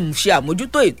tó sì ṣe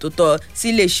àmójútó ìtótọ́ sí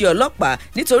iléeṣẹ́ ọlọ́pàá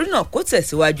nítorí náà kó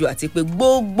tẹ̀síwájú àti pé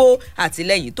gbogbo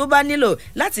àtìlẹ́yìn tó bá nílò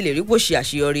láti lè rí kó ṣe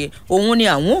àṣeyọrí òun ni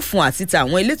àwọn ò fún àti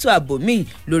tàwọn elétò ààbò míì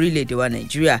lórílẹ̀‐èdè wa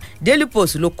Nàìjíríà. Daily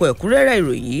Post ló kọ ẹ̀kúnrẹ́rẹ́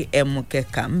ìròyìn ẹ̀mú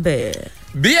kẹka ń bẹ̀.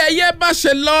 bí ẹyẹ bá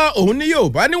ṣe lọ òun ni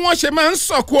Yorùbá ni wọ́n ṣe máa ń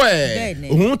sọ̀kò ẹ̀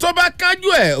òun tó bá kájú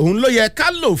ẹ̀ òun ló yẹ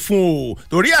ká lò fún o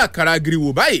torí àkàrà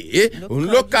giriwò báyìí òun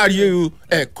ló kárí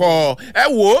ẹ̀kọ́ ẹ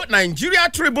wo Nigeria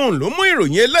Tribune ló mú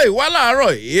ìròyìn eléyìí wá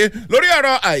láàárọ̀ yìí lórí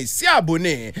ọ̀rọ̀ àìsí ààbò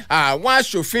ni àwọn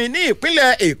aṣòfin ní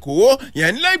ìpínlẹ̀ Èkó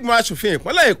yẹn nílẹ̀ ìgbìmọ̀ aṣòfin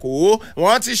ìpínlẹ̀ Èkó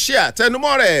wọ́n ti ṣe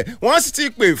àtẹnumọ́ rẹ̀ wọ́n sì ti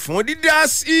pè fún dídá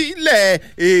sílẹ̀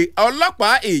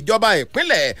ọlọ́pàá ìjọba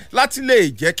ìpínlẹ̀ láti lè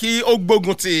jẹ́ kí ó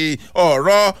gbógun ti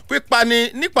ọ̀rọ̀ pípani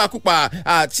nípakúpa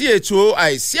àti ètò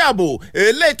àìsí ààbò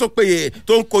eléyìí tó péye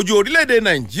tó ń kojú orílẹ̀-èdè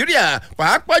Nàìjíríà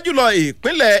pàápàá jùlọ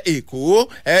ìpínlẹ̀ Èkó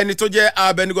ẹni tó jẹ́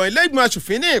abẹnugan ilé ìgbìmọ̀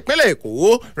aṣòfin ní ìpínlẹ̀ Èkó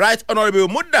Right Honourable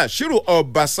Mudashiru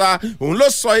Obasa òun ló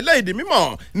sọ ilé ìdí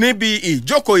mímọ̀ níbi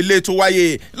ìjókòó ilé tó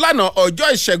wáyé lánàá ọjọ́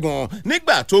Ìṣẹ́gun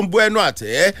nígbà tó ń bú ẹnu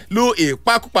àtẹ́ lu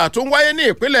ìpakúpa tó ń wáyé ní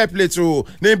ìpínlẹ̀ Plateau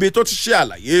níbi tó ti ṣe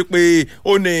àlàyé pé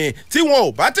ó ní tí wọn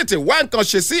ò bá tètè wá nǹkan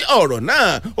ṣe sí ọ̀rọ̀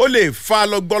náà ó lè fa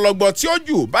lọ́gbọ́lọ́gbọ́ tí ó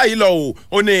jù báyìí lọ o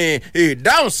ó ní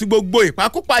ìdáhùn sí gbogbo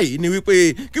ìpakúpa yìí ni wípé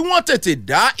kí wọ́n tètè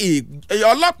dá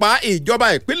ọlọ́pàá ìjọba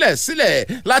ìpínlẹ̀ sílẹ̀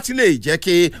láti lè jẹ́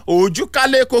kí ojú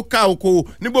kálé kó ká oko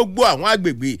ní gbogbo àwọn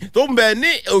agbègbè tó ń bẹ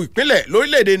ní ìpínlẹ̀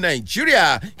lórílẹ̀‐èdè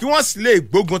Nàìjíríà kí wọ́n sì lè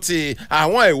gbógun ti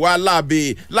àwọn ìwà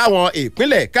láabi láwọn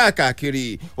ìpínlẹ̀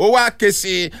káàkiri ó wá ké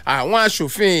sí àwọn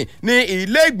aṣòfin ní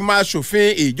ilé ìgbìmọ̀ aṣòfin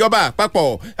ìjọba àpapọ̀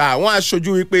àwọn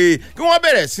aṣojú wípé kí wọ́n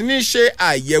bẹ̀rẹ̀ sí ní ṣe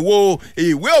àyẹ̀wò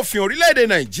ìwé òfin orílẹ̀-èdè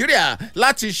Nàìjíríà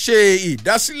láti ṣe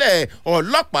ìdásílẹ̀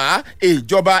ọlọ́pàá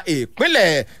ìjọba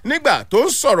ìpínlẹ̀. Nígbà tó ń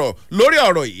sọ̀rọ̀ lórí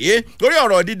ọ̀rọ̀ yìí, lórí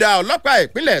ọ̀rọ̀ dídá ọlọ́pàá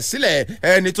ìpínlẹ̀ sílẹ̀,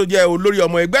 ẹni tó jẹ́ olórí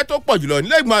ọmọ ẹgbẹ́ tó pọ̀ jùlọ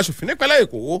nílé ìgbìmọ̀ aṣòfin nípínlẹ̀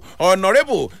Èkó,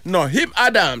 Honorable Naheem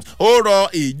Adams, ó rọ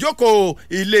ìjókòó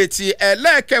ilé ti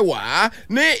ẹlẹ́ẹ̀kẹwàá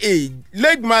ní ilé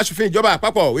ìgbìmọ̀ aṣòfin ìjọba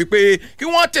àpapọ̀ wípé kí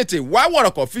wọ́n tètè wá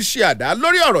wọ̀rọ̀kọ̀ fi ṣe àdá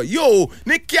lórí ọ̀rọ̀ yìí o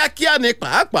ní kíákíá ní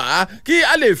pàápàá kí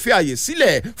a lè fi àyè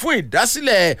sílẹ̀ fún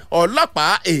ìdásílẹ̀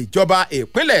ọlọ́pàá ìjọba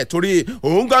ìpínlẹ̀, torí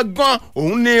òun gangan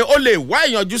òun ni ó lè wá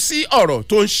ìyanjú sí ọ̀rọ̀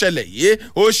tó ń ṣẹlẹ̀ yìí.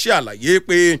 Ó ṣe àlàyé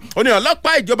pé ó ní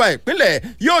ọlọ́pàá ìjọba ìpínlẹ̀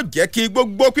yóò jẹ́ kí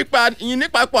gbogbo pípa yín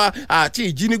nípapá àti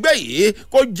ìjínigbé yìí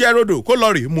kó jẹ́ rodò kó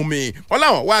lọ rè mú mi. Wọ́n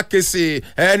láwọn wá ké sí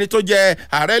ẹni tó jẹ́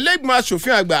ààrẹ ilé-ìgbìmọ̀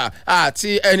aṣòfin àgbà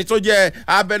àti ẹni tó jẹ́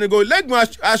abẹnugan ilé-ìgbìmọ̀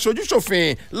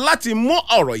aṣojúṣòfin láti mú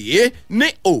ọ̀rọ̀ yìí ní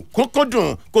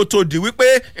òkúnkúndùn kó tó di wípé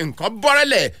nǹkan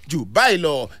bọ́rẹ́lẹ̀ jù báyìí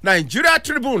lọ. Nigeria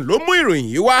Tribune ló mú ìròyìn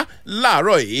yìí wá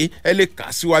láàárọ̀ yìí, ẹ lè kà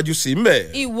síwájú sí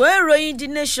mbẹ̀. Ìwé ìròyìn The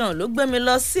Nation ló gbé mi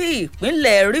lọ sí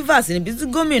ìpínlẹ̀ Rivers níbi tí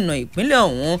gómìnà ìpínlẹ̀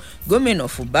ọ̀hún, gómìnà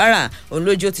Fubara, òun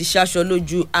lójó ti ṣaṣọ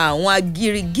lójú àwọn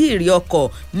agirigiri ọkọ̀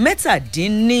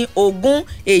 17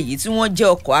 èyí tí wọ́n jẹ́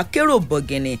ọkọ̀ akérò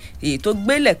bọ̀gìnì èyí tó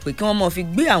gbélẹ̀ pé kí wọ́n mọ̀ fi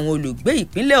gbé àwọn olùgbé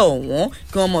ìpínlẹ̀ ọ̀hún,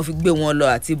 kí wọ́n mọ̀ fi gbé wọn lọ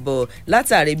àti bọ̀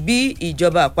látàrí bí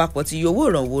ìjọba àpapọ̀ ti yọwọ́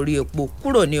ìrànwọ́ orí epo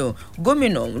kúrò ní o.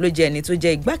 Gómìnà ọ̀hún ló jẹ́ ẹni tó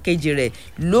jẹ́ igbákejì rẹ̀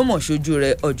ló mọ̀ ṣojú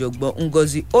rẹ̀ ọ̀jọ̀gbọ́n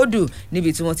Ngozi Odu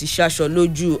níbi tí wọ́n ti ṣaṣọ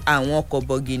lójú àwọn ọkọ̀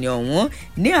bọ̀gìnì ọ̀hún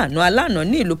ní àná alánà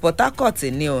ní ìlú Port Harcourt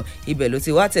ní o. Ibẹ̀ ló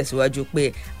ti wá tẹ̀síwájú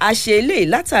pé a ṣe eléyìí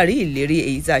látàrí ìlérí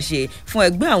èyí tá a ṣe fún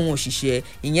ẹgbẹ́ àwọn òṣìṣẹ́,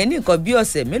 ìyẹn ní nǹkan bí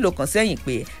ọ̀sẹ̀ mélòó kan sẹ́yìn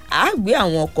pé a gbé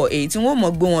àwọn ọkọ̀ èyí tí wọ́n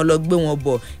mọ̀ gbé wọn lọ gbé wọn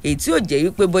bọ̀, èyí tí ó jẹ́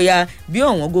wípé bóyá bí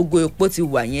ọ̀wọ́n gógó epo ti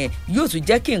wà yẹn yóò tún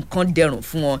jẹ́ kí nǹkan dẹrùn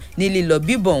fún wọn ní lílọ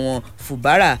bíbọ̀ wọn.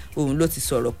 Fubara òun ló ti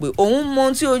sọ̀rọ̀ pé òun mọ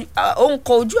ohun tí òun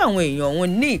kọ ojú àwọn èèyàn òun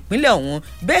ní ìpínlẹ̀ ọ̀hún,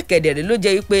 bẹ́ẹ̀ kẹ̀dẹ̀rẹ̀ ló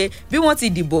jẹ́ wípé bí wọ́n ti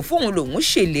dìbò fóun lòun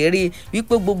ṣèlérí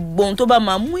wípé gbogbo ohun tó bá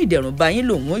máa mú ìdẹ̀rùn bá yín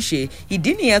lòun ó ṣe.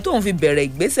 Ìdí nìyẹn tóun fi bẹ̀rẹ̀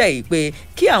ìgbésẹ̀ yìí pé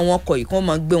kí àwọn ọkọ̀ yìí kan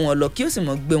máa gbé wọn lọ kí ó sì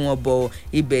máa gbé wọn bọ̀.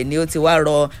 Ibẹ̀ ni ó ti wá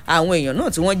rọ àwọn èèyàn náà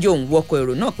tí wọ́n jẹ́ òun wọkọ̀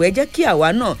èrò náà pé ẹ jẹ́ kí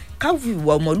àwa náà káwí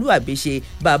ìwà ọmọlúwàbí ṣe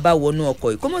bàbá wọnú ọkọ̀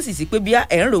yìí kó mọ̀ sì sí pé bí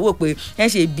ẹ̀ ń rò wò pé ẹ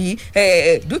ṣe bí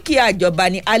dúkìá ìjọba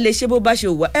ni a lè ṣe bó bá ṣe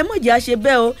wà, ẹ mọ̀ jẹ́ a ṣe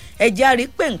bẹ́ẹ̀ o. ẹ jẹ́ a rí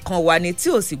pé nǹkan wa ni tí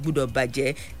ò sì gbúdọ̀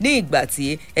bàjẹ́. Ní ìgbà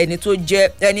tí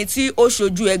ẹni tí ó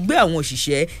ṣojú ẹgbẹ́ àwọn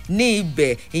òṣìṣẹ́ ní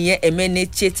ibẹ̀, ìyẹn Emene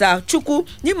Cheta Chukwu,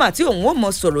 nígbà tí òun ò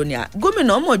mọ̀ sọ̀rọ̀ ni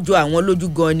gómìnà mọ̀ jọ àwọn lójú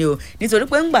gan ni o, nítorí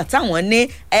pé ńgbà táwọn ní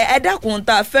ẹ dákun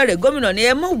tá a fẹ́rẹ̀, gómìnà ni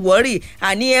ẹ mọ̀ wọ́rì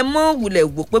àní ẹ mọ̀ wulẹ̀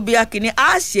wò pé bí akíní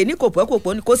á ṣe ní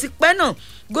kòpẹ́kòpẹ́ ni kò sí pẹ́ náà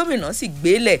gómìnà sì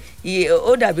gbélẹ̀.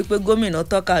 Ó dàbí pé gómìnà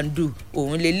tọ́ka ń dù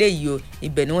òun leléyìí o.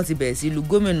 Ibẹ̀ ni wọ́n ti bẹ̀rẹ̀ sí lu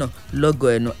gómìnà lọ́gọ̀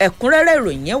ẹ̀nu. Ẹ̀kúnrẹ́rẹ́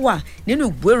ìròyìn yẹn wà nínú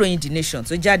ìwé ìròyìn The Nation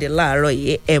tó jáde láàárọ̀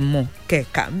yìí, ẹ mú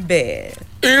kẹ̀kà ń bẹ̀.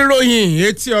 Ìròyìn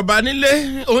etí ọba nílé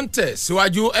ó ń tẹ̀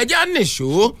síwájú, ẹjẹ́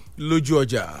ànìṣó lójú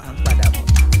ọjà.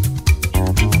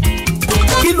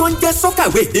 Kí ló ń jẹ́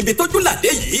sọ́kàwé níbi tójú làdé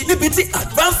yìí, níbi tí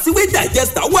advanced way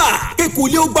digester wà. Kéku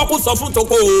ilé ó gbọ́ kó sọ fún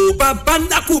toko. Bàbá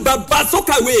ńlákù bàbá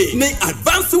sọ́kàwé ní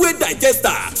advanced way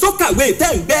digester. Sọ́kàwé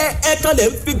tẹ̀ ń gbẹ́ ẹ kan lè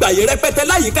ń fi gbàyè rẹpẹtẹ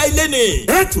láyìíká ilé ni.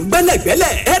 Ẹ tún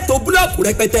gbẹ́lẹ̀gbẹ́lẹ̀ ẹ tó búlọ̀kù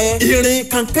rẹpẹtẹ. Irin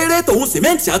kankéré tòun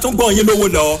sìmẹ́ǹtì àtúngbọ̀n yín lówó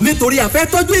lọ. Nítorí a fẹ́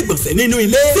tọ́jú ìgbọ̀nsẹ̀ nínú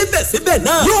ilé. Síbẹ̀síbẹ̀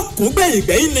náà yóò kún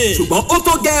gbẹ̀yìn ni. Ṣùgbọ́n ó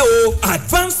tó gẹ́ o,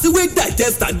 advanced way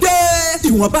digester dé.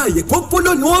 Ìwọ̀nba àyè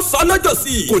kónkóló ni wọ́n sọ lọ́jọ́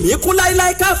sí. Kò ní kún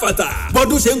láíláí káfàtà.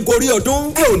 Bọ́dún ṣe ń gorí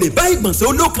ọdún, ẹ ò lè bá ìgbọ̀nsẹ̀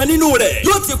olókan nínú rẹ̀.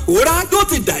 Yóò ti pòórá, yóò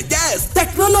ti digest.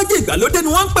 Technology ìgbàlódé ni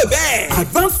wọ́n ń pè bẹ́ẹ̀.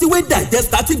 Advanced way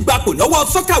digester ti gbapò lọ́wọ́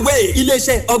Sọ́kàwé.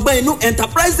 Iléeṣẹ́ ọgbọ́n inú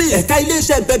enterprises ẹ̀ka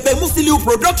iléeṣẹ́ bẹ̀bẹ̀ Musiliu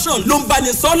production ló ń bá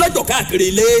ní sọ lọ́jọ́ káàkiri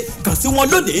ilé. Kàn sí wọn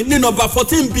lónìí ní nọ́mbà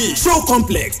 14B Show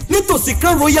Complex nítòsí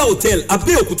Crown Royal Hotel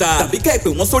Abẹ́òkúta. Tàbí ká ẹ pè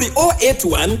wọ́n sórí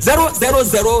 081 000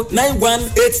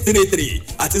 91833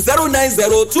 àti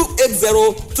 090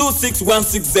 280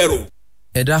 26160.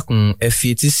 Ẹ dákun ẹ fi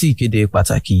etí sí ìkéde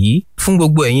pàtàkì yìí fún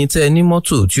gbogbo ẹ̀yin tẹ́ ẹ ní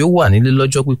mọ́tò tí ó wà nílé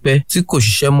lọ́jọ́ pípẹ́ tí kò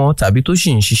ṣiṣẹ́ mọ́ tàbí tó sì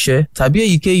ń ṣiṣẹ́ tàbí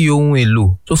èyíkéyìí ohun èlò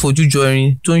tó fojú jọ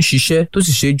irin tó ń ṣiṣẹ́ tó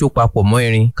sì ṣe é jó papọ̀ mọ́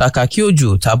irin kàkà kí òjò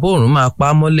tàbí òòrùn máa pa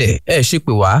á mọ́lẹ̀ ẹ ṣe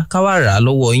pè wá ká wá rà á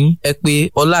lọ́wọ́ yín. Ẹ pè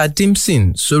Ọlá Dimson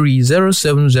sórí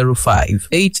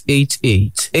 0705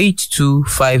 888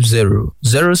 8250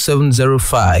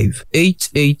 0705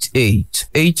 888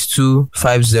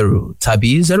 8250 tàbí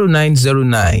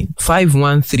 0909 51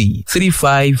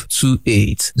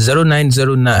 09095133528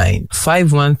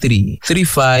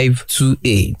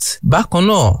 09095133528. Bákan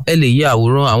náà ẹ lè ya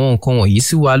àwòrán àwọn nǹkan wọ̀nyí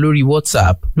sí wa lórí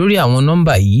WhatsApp lórí àwọn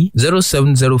nọ́mbà yìí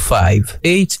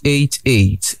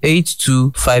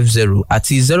 0705-888-8250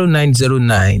 àti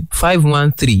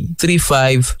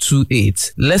 0909-513-3528.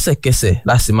 lẹ́sẹ̀kẹsẹ̀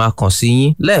la sì máa kàn sí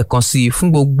yín. lẹ́ẹ̀kan sí i fún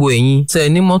gbogbo ẹ̀yin tẹ́ ẹ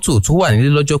ní mọ́tò tó wà nílé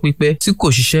lọ́jọ́ pípẹ́ tí kò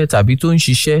ṣiṣẹ́ tàbí tó ń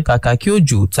ṣiṣẹ́ kàkà kí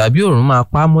òjò tàbí òòrùn máa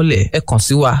pa á mọ́lẹ̀ ẹ kàn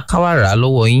sí wa ká wá rà á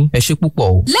lọ́wọ́ yín. ẹ ṣé púpọ̀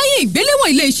o. lẹ́yìn ìgbéléwọ̀n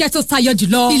ilé iṣẹ́ tó tayọ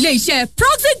jùlọ ilé iṣẹ́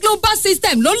Proxy Global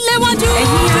System ló léwájú.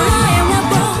 ẹ̀yin ará ẹ̀ wá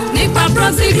gbọ́ nípa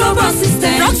Proxy Global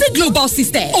System. Proxy Global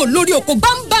System olórí oko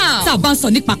bámbá tá a bá ń sọ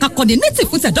nípa kakọ́ni native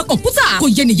fún tẹ̀dọ́ kọ̀ǹpútà kò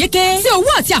yé ni yéké tí owó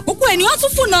àti àkókò ẹni wọ́n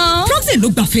tún fún náà. Proxy ló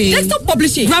gbàfẹ́ desktop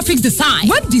publishing graphics design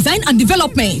web design and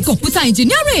development computer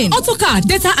engineering AutoCAD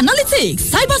data analytics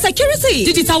cyber security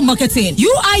digital marketing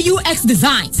UI/UX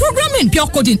design programming pure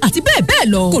coding àti bẹ́ẹ̀ bẹ́ẹ̀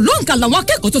lọ. kò lóǹkà làwọn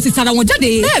akẹ́kọ̀ọ́ tó ti tara wọn jáde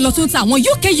bẹ́ẹ̀ lọ tún ta àwọn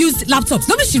UK used laptops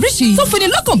lóríṣiríṣi tó fini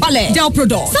lọ́kàn balẹ̀ Dell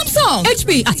products Samsung HP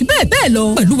àti bẹ́ẹ̀ bẹ́ẹ̀ lọ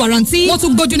pẹ̀lú warranty. wọ́n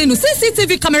tún gbójú nínú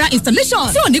CCTV camera installation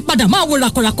tí ò ní padà máa wo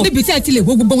rakọ̀rakọ̀ níbi tí ẹ ti lè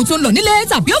wo gbogbo ohun tó ń lọ nílé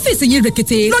tàbí ọ́fíìsì yín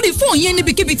rèkété lórí fóònù yín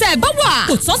níbikíbi tẹ́ ẹ bá wà.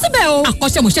 kò tán síbẹ̀ o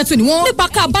àkọ́ṣẹ́mọṣẹ́ tún ni wọ́n nípa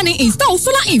ká bá ní install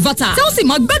solar inverter tí ó sì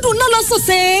máa gbádùn náà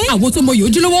lọ́sọ̀ọ̀sẹ̀. àwọn tó mọ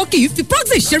yòójúlówó kì í fi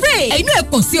Proxy ṣeré. ẹ̀yin náà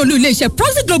kàn sí olú iléeṣẹ́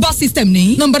Proxy Global System ní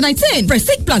number 19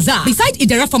 Prestige Plaza beside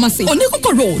Idera Pharmacy Oníkókó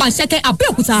Road Panṣẹ́kẹ́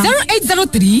Abẹ́òkúta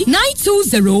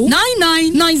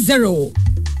 0803-920-9990.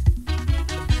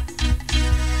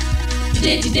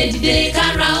 Dìde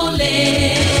kára ó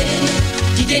lè.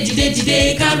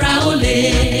 Dìde kára ó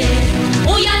lè.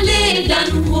 Ó yá lè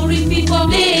dànù orí fífọ́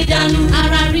lè dànù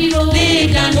ara ríro lè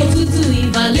dànù òtútù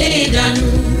ibà lè dànù.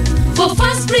 For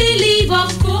fast relief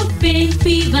of cold pain,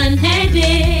 fever and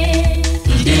headache.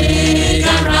 Dìde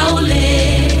kára ó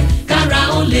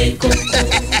lè kókó.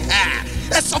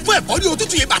 ẹ sọ fún ẹ̀fọ́rí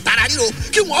òtútù yìí bàtàrà ríro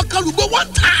kí wọ́n kán lùgbọ́ one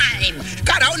time.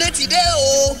 kára ó lè ti dé o.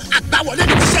 àgbàwọlé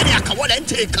ní sẹ́ni àkàwọlé ń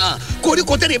tẹ̀ kan.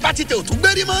 koríko tẹ̀lé bá ti tẹ̀ òtún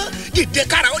gbérí mọ́. dìde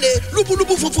kára ó lè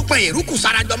lúbúlúbú funfun pẹ̀ èrúkù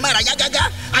sarajọ mẹ́ra yágágá.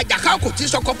 àjàká kò tí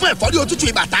sọkọ fún ẹ̀fọ́rí òtútù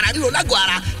yìí bàtàrà ríro lágọ̀ọ́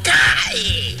ara.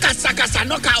 káì kàṣàkàṣà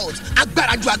knockout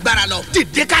agbára ju agbára lọ.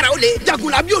 dìde kára ó lè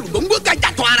jagunlabi olùgbòǹgbò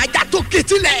gàjàtọ̀ ara jàtọ̀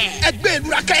kẹtìlẹ̀. ẹgbẹ́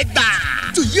ìlúra kẹgbà.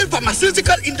 to Yield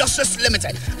Pharmaceutical Industries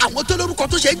Limited. àwọn tó lórúkọ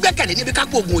tó ṣe gbẹ́kẹ̀lé níbi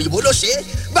kápò oògùn òyìnbó ló ṣe é.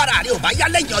 bára rẹ ò bá yá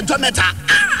lẹ́yìn ọjọ́ mẹ́ta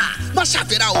má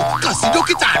ṣàfihàn o kàn sí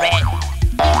dókítà rẹ.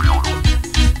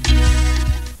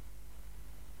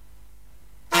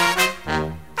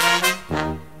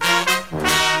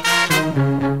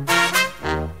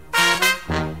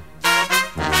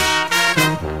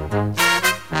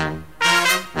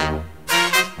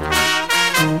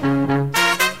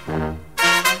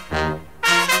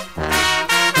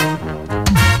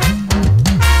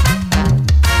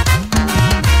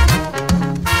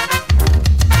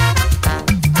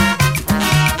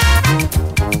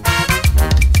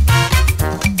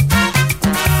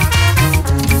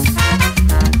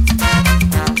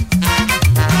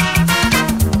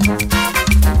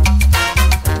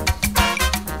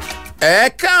 ẹ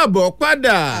káàbọ̀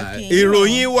padà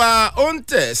ìròyìn wa ó ń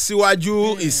tẹ̀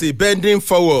síwájú is a bending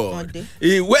forward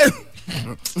ìwé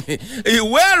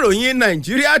ìròyìn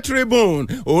Nigeria Tribune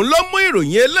òun ló mú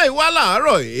ìròyìn eléyìí wá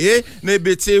láàárọ̀ yìí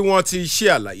níbi tí wọ́n ti ṣe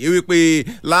àlàyé wípé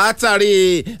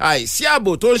látàrí àìsí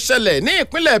ààbò tó ń ṣẹlẹ̀ ní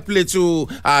ìpínlẹ̀ Plateau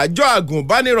àjọ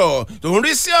àgùnbánirọ̀ tó ń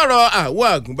rí sí ọ̀rọ̀ àwọn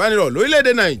àgùnbánirọ̀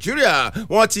lórílẹ̀‐èdè Nàìjíríà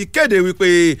wọ́n ti kéde wípé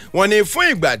wọ́n ní fún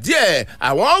ìgbà díẹ̀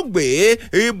àwọn ó gbé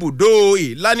ibùdó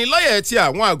ìlanilọ́yẹ̀ tí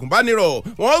àwọn àgùnbánirọ̀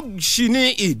wọ́n ṣí ní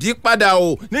ìdípadà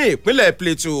o ní ìpínlẹ̀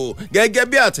Plateau gẹ́gẹ́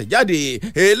bí àtẹ̀jáde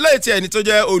eléyìí tí ẹni tó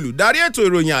jẹ́ olùdarí ètò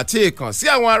ìròyìn àti ìkàn sí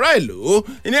àwọn ará ìlú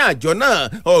ní àjọ náà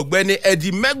ọ̀gbẹ́ni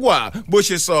Eddie Megwa bó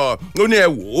ṣe sọ ó ní ẹ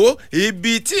wò ó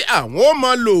ibi tí àwọn ó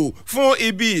máa lò fún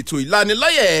ibi ètò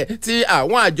ìlanilọ́yẹ̀ tí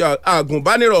àwọn àjọ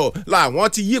àgùnbánirọ̀ làwọn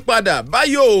ti yí padà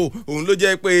báyò òun ló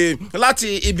jẹ́ pé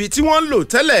láti ibi tí wọ́n ń lò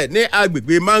tẹ́lẹ̀ ní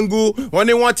agbègbè Mangu wọ́n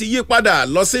ní wọ́n ti yí padà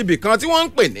lọ sí ibì kan tí wọ́n ń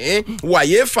pè ní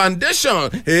Wàyé Foundation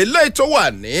eléyìí tó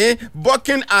wà ní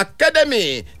Bucking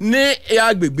Academy ní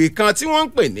agbègbè kan tí wọ́n ń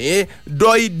pè ní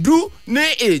Dọ̀ìdú ní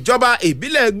ìjọba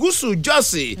ìbílẹ̀ gúúsù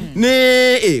jọ́sì ní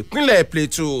ìpínlẹ̀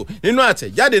Plateau. Nínú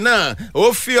àtẹ̀jáde náà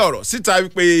ó fi ọ̀rọ̀ síta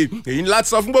wípé èyí láti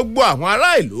sọ fún gbogbo àwọn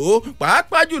ará ìlú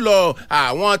pàápàá jùlọ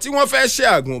àwọn tí wọ́n fẹ́ ṣe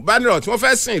àgùnbánirọ̀ tí wọ́n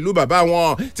fẹ́ sin ìlú bàbá wọn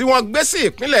tí wọ́n gbé sí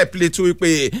ìpínlẹ̀ Plateau wípé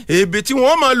ibi tí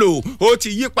wọ́n máa lò ó ti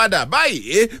yí padà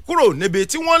báyìí kúrò níbi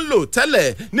tí wọ́n ń lò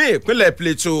tẹ́lẹ̀ ní ìpínlẹ̀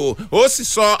Plateau. Ó sì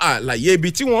sọ àlàyé ibi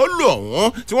tí wọ́n lò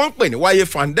ọ̀hún tí wọ́n ń pè ní Wáyé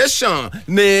Foundation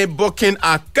ní Bucking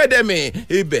Academy academy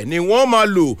ibẹ̀ ni wọ́n máa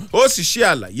lò ó sì ṣe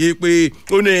àlàyé pé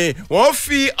ó ní wọ́n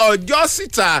fi ọjọ́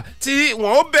síta tí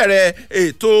wọ́n bẹ̀rẹ̀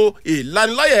ètò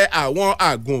ìlanilọ́yẹ̀ àwọn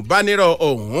àgùnbánirọ̀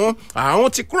ọ̀hún àwọn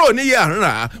ti kúrò ní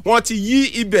yàrá wọ́n ti yí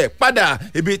ibẹ̀ padà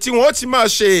ibi tí wọ́n ti máa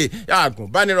ṣe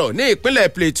àgùnbánirọ̀ ní ìpínlẹ̀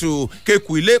Plateau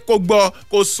kéku ilé kó gbọ́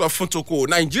kó sọ fún toko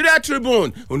Nigeria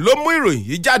Tribune ló mú ìròyìn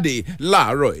yìí jáde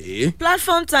láàárọ̀ yìí.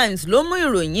 Platform Times ló mú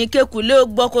ìròyìn kékulé ó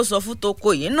gbọ́ kó sọ fún toko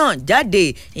yìí náà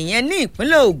jáde ìyẹn ní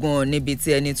ìpínlẹ̀ Ògùn níbi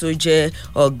tí ẹni tó jẹ́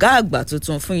ọ̀gá àgbà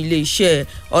tuntun fún iléeṣẹ́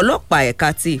ọlọ́pàá ẹ̀ka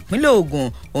ti ìpínlẹ̀ Ògùn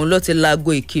òun ló ti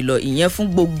laago ìkìlọ̀ ìyẹn fún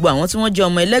gbogbo àwọn tí wọ́n jẹ́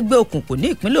ọmọ ẹlẹ́gbẹ́ òkùnkùn ní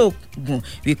ìpínlẹ̀ Ògùn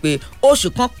wípé oṣù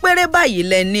kan péré báyìí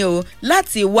lẹ́ni o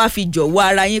láti wá fi jọ̀wọ́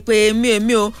ara yín pé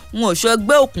èmi o wọn ò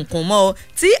ṣọgbẹ́ òkùnkùn mọ́ o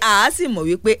tí a sì mọ̀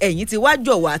wípé ẹ̀yin ti wá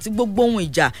jọ̀wọ́ àti gbogbo ohun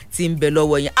ìjà tí ń bẹ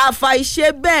lọ́wọ́ yín àfàìṣe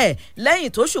bẹ́ẹ̀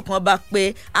lẹ́yìn tóṣù kan bá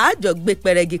pé àjọ gbé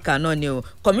pẹrẹgì kaná ni o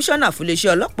kọmíṣánná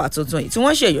fúnléeṣẹ́ ọlọ́pàá tuntun tí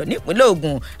wọ́n ṣèyọ nípínlẹ̀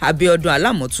Ògùn Abíọ́dún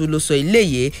Alámọ̀tú ló sọ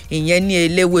eléyìí ìyẹn ní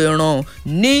Eléwéran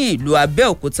ní ìlú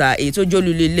Abẹ́òkúta èyí tó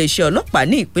jólulẹ̀ iléeṣẹ́ ọlọ́pàá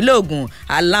ní ìpínlẹ̀ Ògùn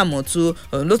Alámọ̀tú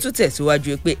ló tún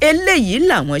tẹ̀síwájú pé eléyìí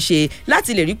làwọn ṣe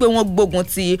láti lè rí pé wọ́n gbógun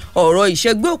ti ọ̀rọ̀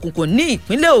ìṣẹ́gbẹ́ òkùnkùn ní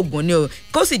ìpínlẹ̀ Ògùn ni o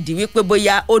kó sì di wípé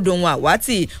bóyá ó dohun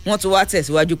àwátì wọ́n tún wá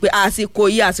tẹ̀síwájú pé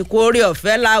àsìkò oore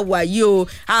ọ̀fẹ́ la wà yìí o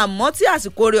àmọ́ tí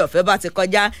àsìkò oore ọ̀fẹ́ bá ti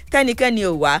kọjá tẹ́nikẹ́ni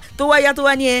ò wá tó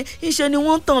wá ní iṣẹ́ ni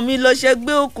wọ́n tàn mí lọ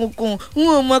ṣẹ́gbẹ́ òkùnkùn n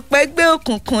ò mọ̀ pé gbé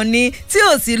òkùnkùn ni tí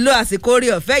ò sì lo àsìkò oore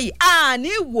ọ̀fẹ́ yìí àní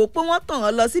wò pé wọ́n tàn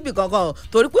án lọ síbi kankan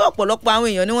torí pé ọ̀pọ̀lọpọ̀ àwọn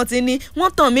èèyàn ni wọ́n ti ní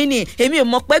wọ́n tàn mí ni èmi ò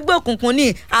mọ̀ pé gbé òkùnkùn ni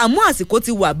àmọ́ àsìkò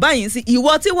ti wà báyìí sí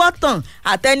ìwọ tí wọ́n tàn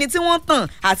àtẹni tí wọ́n tàn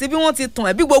àti bí wọ́n ti tàn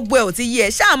ẹ́ bí gbogbo ẹ̀ ò ti yẹ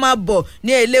ṣáà máa bọ̀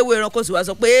ní Eléwéran kó sì wá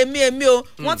sọ pé èmi o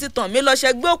wọ́n ti tàn mí lọ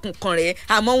ṣẹ́gbẹ́ òkùnkùn rẹ̀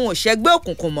àmọ́ wọn ò ṣẹ́gbẹ́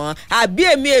òkùnkùn mọ́ àbí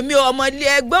èmi o ọmọ ilé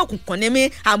ẹgbẹ́ òkùnkùn ni mí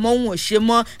àmọ́ wọn ò ṣe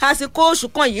mọ́ àsìkò oṣù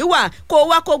kan yìí wà kó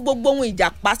wá kó gbogbo ohun ìjà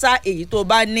pátá èyí tó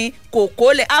bá ní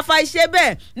kòkó lẹ̀ àfàìṣe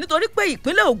bẹ́ẹ̀ nítorí pé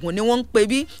ìpínlẹ̀ Ògùn ni wọ́n ń pè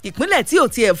bí ìpínlẹ̀ tí ò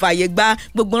tiẹ̀ fààyè gba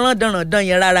gbogbo rándanrandan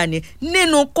yẹn rárá ni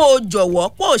nínú kó o jọ̀wọ́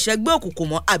kó o ṣẹ́gbẹ́ òkùnkùn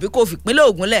mọ́ àbí kó o fìpínlẹ̀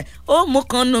Ògùn lẹ̀ ó mú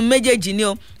kan nu méjèèjì ni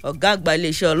o ọ̀gá àgbà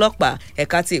iléeṣẹ́ ọlọ́pàá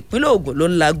ẹ̀ka ti ìpínlẹ̀ Ògùn ló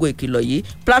ń laago ìkìlọ̀ yìí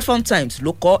Platform Times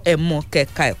ló kọ ẹ̀mọ́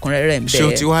kẹka ẹ̀kúnrẹ́rẹ́ ń bẹ́ẹ̀. ṣé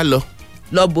o ti wá lọ.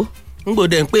 lọ́bù. n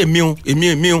gbọ́dọ̀ ń pé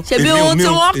èmi o. ṣebí ohun tí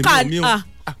wọ́n kà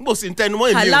n bò sí ń tẹnumọ́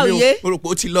èmi o rò pé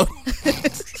ó ti lọ.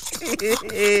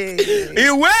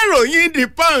 ìwé ìròyìn The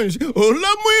Punch òun ló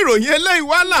mú ìròyìn eléyìí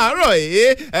wá láàárọ̀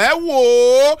ẹ wò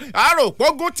ó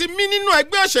àròpọ̀gùn ti mí nínú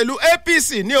ẹgbẹ́ òṣèlú APC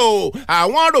ní o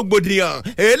àwọn rògbòdìyàn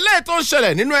eléyìí tó ń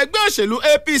ṣẹlẹ̀ nínú ẹgbẹ́ òṣèlú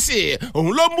APC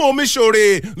òun ló mú omi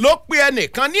ṣòre ló pe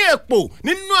ẹnìkan ní èpò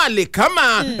nínú àlìkámà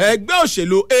ẹgbẹ́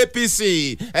òṣèlú APC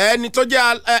ẹni tó jẹ́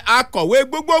akọ̀wé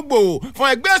gbogbogbò fún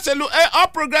ẹgbẹ́ òṣèlú All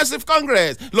Progressives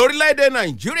Congress lórílẹ̀‐èdè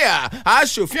Nàìjíríà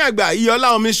aṣòfin àgbà Iyọlá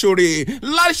Omiṣore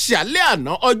láṣàlẹ̀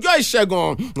àná ọjọ́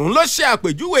ìṣẹ́gun òun ló ṣe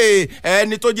àpèjúwe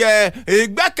ẹni tó jẹ́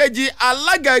igbákejì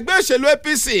alága ẹgbẹ́ òṣèlú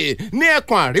APC ní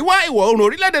ẹkùn àríwá ìwọ̀ oòrùn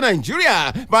orílẹ̀-èdè Nàìjíríà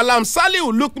Malam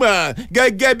Saliu Lukman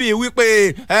gẹ́gẹ́ bíi wípé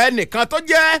ẹnìkan tó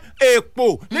jẹ́ èpò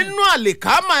nínú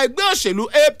àlìkámà ẹgbẹ́ òṣèlú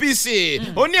APC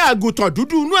ó ní àgùntàn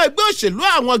dúdú inú ẹgbẹ́ òṣèlú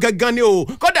àwọn gangan ni o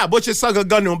kódà bó ṣe sọ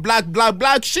gangan ni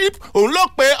black sheep òun ló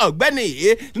pe ọ̀gbẹ́ni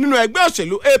yìí nínú ẹgbẹ́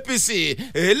òṣèlú APC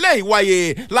eléyìí wáyé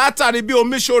látàrí bí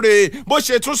Omiṣore bó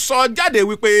ṣe tún sọ jáde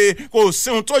wípé kò sí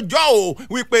ohun tó jọ o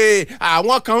wípé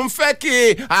àwọn kan ń fẹ́ kí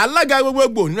alága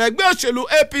gbogbogbò nínú ẹgbẹ́ òṣèlú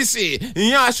APC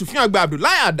ìyẹn aṣòfin àgbà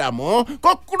Abdullahi Adamu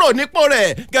kó kúrò nípò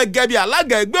rẹ̀ gẹ́gẹ́ bí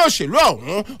alága ẹgbẹ́ òṣèlú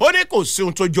ọ̀hún ó ní kò sí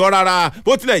ohun tó jọ rárá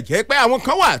bó tilẹ̀ jẹ́ pé àwọn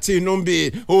kan wà tí inú ń bí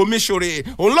Omiṣore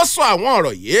òun ló sọ àwọn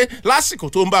ọ̀rọ̀ yìí lásìkò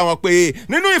tó ń bá wọn pé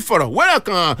nínú ìfọ̀rọ̀wérọ̀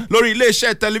kan lórí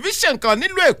iléeṣẹ́ tẹlifíṣàn kan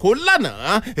nílùú Èkó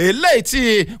lánàá eléyìí tí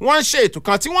wọ́n ń ṣe ètò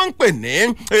kan tí wọ́n ń pè ní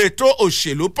ètò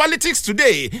òṣèlú Politics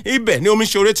Today ibẹ̀ ni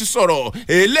Omiṣore ti sọ̀rọ̀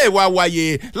eléyìí wá wáyé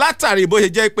látàrí bó ṣe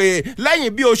jẹ́ pé lẹ́yìn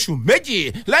bí oṣù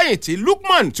méjì lẹ́yìn tí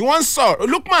Lukman tó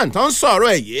ń sọ̀rọ̀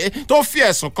ẹ̀ yìí tó fi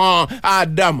ẹ̀sùn kan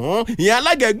Adamu ìyẹn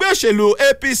alága ẹgbẹ́ òṣèlú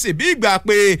APC bí ìgbà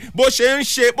pé bó ṣe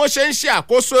ń ṣe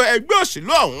àkóso ẹgbẹ́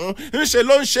òṣèlú ọ̀hún ń ṣe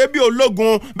ló ń ṣe bí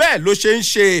ológun bẹ́ẹ̀ ló ṣe ń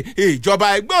ṣe ìjọba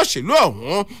ẹgbẹ́ òṣèlú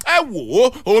ọ̀hún ẹ wò ó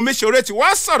Omiṣore ti wá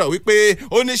sọ̀rọ̀ wípé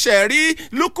oníṣẹ́ rí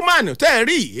Lukman tẹ́ ń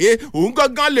rí yìí òun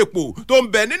gangan lèpò tó ń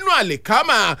bẹ nínú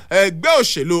àlìkámà ẹgbẹ́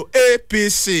òṣèlú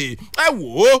APC ẹ wò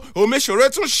ó Omiṣore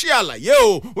tún ṣe àlàyé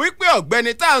o wípé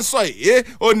ọ̀gbẹ́ni tá à ń sọ yìí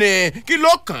ó ní kí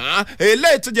ló kàn án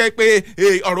eléyìí tó jẹ́ pé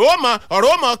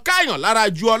ọ̀rọ̀ ó mọ káyàn lára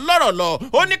ju ọlọ́rọ̀ lọ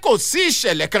ó ní kò sí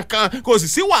ìṣẹ̀lẹ̀ kankan kò sì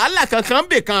sí wàhálà kankan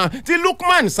bì kan tí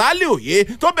Lukman Saliu yìí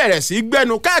tó bẹ̀rẹ̀ sí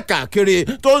gbẹnu káàkiri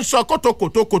tó ń sọ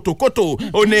kótókótókótókótó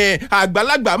ó ní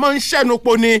àgbàlagbà máa ń ṣẹ́nu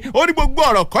po ni ó ní gbogbo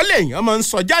ọ̀rọ̀ kọ́ lèèyàn máa ń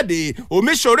sọ jáde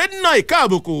Omiṣore náà ìka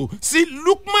àbùkù sí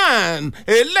Lukman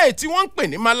eléyìí tí wọ́n ń pè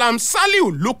ní Malam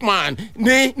Saliu Lukman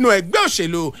nínú ẹgbẹ́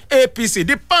òṣèlú APC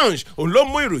The Punch òun ló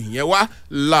mú ìròyìn yẹn wá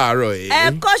láàárọ̀ yìí.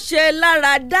 ẹ kọ́ ṣe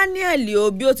lára Daniel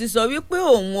o bí ó ti sọ wípé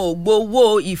òun ò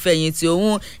gbowó ìfẹ̀yìntì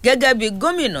òun gẹ́gẹ́ bí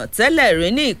gómìnà tẹ́lẹ̀ rí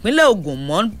ní ìpínlẹ̀ Ògùn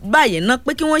mọ́ báyìí ná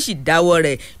pé kí wọ́n sì dáwọ́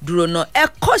rẹ̀ dúró ná ẹ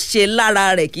kọ́ ṣe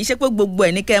lára rẹ̀ kì í ṣe pé gbogbo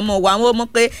ẹ̀ ní kẹ́ ẹ mọ̀ wá wọ́n mọ̀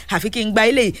pé àfi kí n gba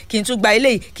ilé yìí kí n tún gba ilé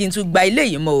yìí kí n tún gba ilé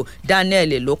yìí mọ́ o.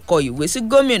 Daniel ló kọ ìwé sí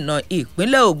gómìnà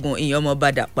ìpínlẹ̀ Ògùn ìyẹn Ọmọọba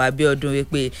Dàpọ̀ Abíọ́dún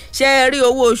wípé ṣé ẹ rí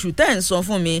owó oṣù tẹ́ ń san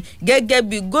fún mi gẹ́gẹ́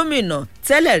bí gómìnà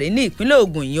tẹ́lẹ̀ rí ní ìpínlẹ̀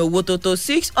Ògùn ìyẹn owó tó tó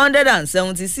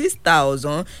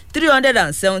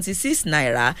 676,376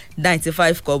 naira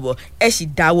 95 kobo ẹ sì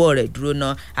dáwọ́ rẹ̀ dúró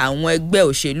ná. àwọn ẹgbẹ́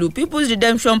òṣèlú People's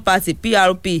Redemption Party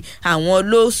PRP àwọn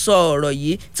ló sọ ọ̀rọ̀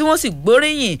yìí tí wọ́n sì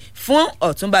gbóríyìn fún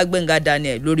Ọ̀túnba Gbẹ́ngà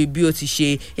Daniel lórí bí ó ti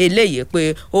ṣe eléyìí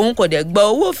pé òun kò dẹ̀ gba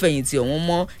owó ìfẹ̀yìntì òun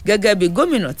mọ́ gẹ́gẹ́ bí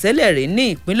gómìnà tẹ́lẹ̀ rí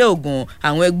ní ìpínlẹ̀ Ògùn.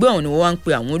 àwọn ẹgbẹ́ ọ̀hún ni wọ́n wá ń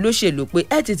pe àwọn olóṣèlú pé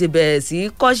ẹ tètè bẹ̀rẹ̀ sí í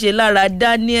kọ́ṣe lára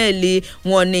Daniel.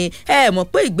 wọn ni ẹ mọ̀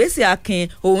pé ìgbésẹ̀ akin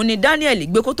òun ni Daniel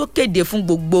gbé kó tó kéde fún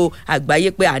gbogbo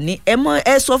àgbáyé pé àní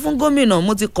ẹ sọ fún gómìnà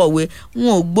mo ti kọ̀wé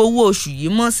wọn ò gbowó oṣù yìí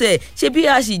mọ́sẹ̀ ṣé bí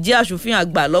a sì jẹ́ aṣòfin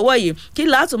àgbà lọ́wọ́ yìí kí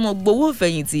láti mọ gbowó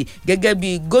ìfẹ̀yìntì gẹ́gẹ́ bí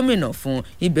gómìnà fún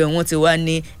ibẹ̀ wọn ti wá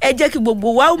ní ẹ jẹ́ kí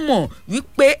gbogbo wa mọ̀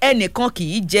wípé ẹnìkan kì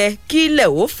í jẹ kí ilẹ̀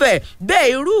ó fẹ̀ bẹ́ẹ̀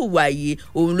irú ìwà yìí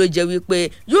òun ló jẹ́ wípé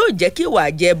yóò jẹ́ kí ìwà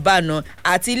jẹ bána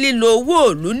àti lílo owó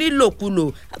òlú nílòkulò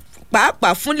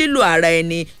pàápàá fún lílo ara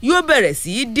ẹni yóò bẹ̀rẹ̀ sí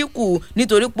í dínkù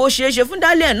nítorí pé ó ṣeéṣe fún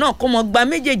Daniel náà kó mọ gba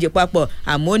méjèèjì papọ̀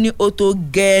àmọ́ ní ó tó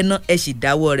gẹ́ẹ́ná ẹ sì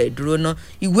dáwọ́ rẹ̀ dúró ná.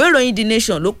 ìwé ìròyìn The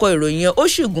Nation ló kọ ìròyìn yẹn ó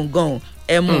sì gùn gan-an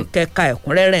ẹ mú kẹka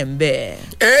ẹ̀kúnrẹ́rẹ́ ń bẹ.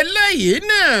 eléyìí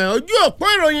náà ojú òpó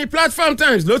ìròyìn Platform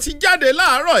Times ló ti jáde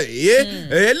láàárọ̀ yìí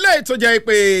eléyìí tó jẹ́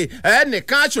pé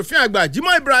ẹnìkan aṣòfin àgbà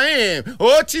Jimoh Ibrahim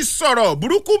ó ti sọ̀rọ̀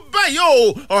burúkú báyìí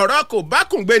o ọ̀rọ̀ kò bá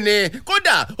kùn gbé ni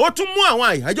kódà ó tún mú àwọn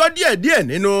àyájọ́ díẹ̀díẹ̀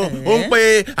nínú ó ń pe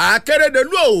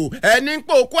Akérédolú o ẹni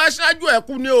pé òkú aṣáájú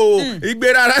ẹ̀kú ni o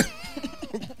ìgbérara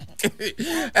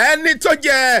ẹni tó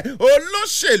jẹ́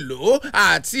olóṣèlú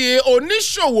àti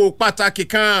oníṣòwò pàtàkì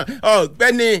kan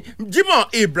ọ̀gbẹ́ni Jimoh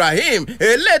Ibrahim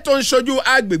eléyìí tó ń ṣojú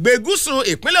agbègbè gúúsù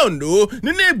ìpínlẹ̀ Ondo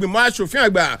nínú ìgbìmọ̀ aṣòfin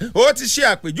àgbà ó ti ṣe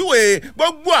àpèjúwe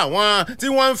gbogbo àwọn tí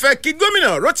wọ́n ń fẹ́ kí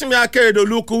gómìnà Rotimi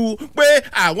Akeredolu kú pé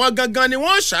àwọn gangan ni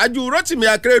wọ́n ṣáájú Rotimi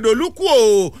Akeredolu kú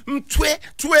o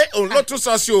túwé òun ló tún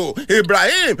sọ sí o.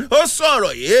 Ibrahim ó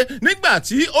sọ̀rọ̀ yìí nígbà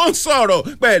tí ó ń sọ̀rọ̀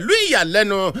pẹ̀lú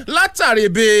ìyàlẹ́nu látàrí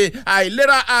bíi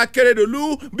àìlera Akérédolú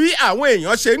bí àwọn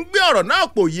èèyàn ṣe ń gbé ọ̀rọ̀ náà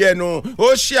pò yí ẹnu. ó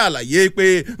ṣe àlàyé pé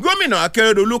gómìnà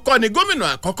Akérédolú kọ́ ni gómìnà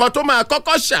àkọ́kọ́ tó máa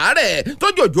kọ́kọ́ ṣàárẹ̀ tó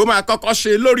jòjò máa kọ́kọ́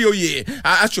ṣe lórí oyè.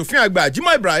 aṣòfin àgbà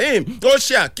Jimoh Ibrahim ó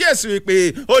ṣe àkíyèsí wípé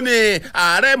ó ní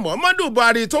ààrẹ Muhammadu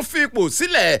Buhari tó fi ipò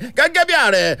sílẹ̀ gẹ́gẹ́ bí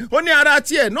ààrẹ ó ní ara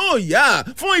tiẹ̀ náà yá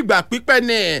fún ìgbà pípẹ́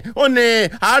ni ó ní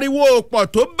ariwo pọ̀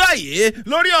tó báyìí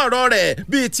lórí ọ̀rọ̀ rẹ̀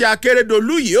bíi ti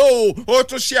Akérédolú yìí ó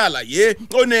tún ṣe àlàyé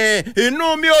ó ní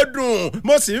inú mi ò dùn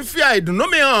mo sì ń fi àìdùnnú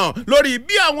mi hàn lórí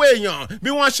bí àwọn èèyàn bí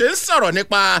wọ́n ṣe ń sọ̀rọ̀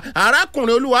nípa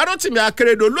arákùnrin Olúwarótìmí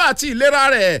Akérédolú àti ìlera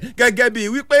rẹ̀ gẹ́gẹ́ bíi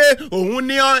wípé òun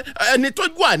ni ẹni tó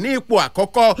wà ní ipò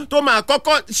àkọ́kọ́ tó máa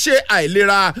kọ́kọ́ ṣe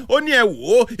àìlera. ó ní ẹ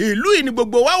wò ó ìlú yìí ni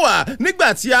gbogbo wa wà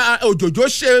nígbà tí òjòjò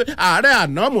ṣe ààrẹ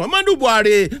àná Muhammadu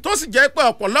Buhari tó sì jẹ́ pé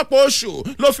ọ̀pọ̀lọpọ̀ oṣù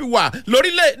ló fi wà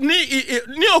lórílẹ̀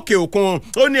ní òkè òkun.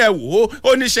 ó ní ẹ wò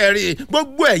ó ní sẹ́rí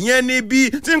gbogbo ẹ̀yin ẹni ibi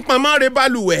tí ń pọn mọ́re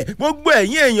balùwẹ̀ gbogbo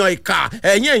ẹ̀yin èèyàn ìkà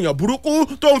ẹ̀yin èèyàn burúkú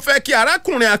tó ń fẹ́ kí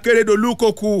arákùnrin Akérédolú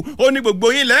kó kú ó ní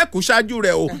gbogbo yín lẹ́ẹ̀kú ṣáájú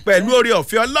rẹ̀ o pẹ̀lú oore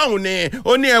ọ̀fẹ́ Ọlọ́run ni.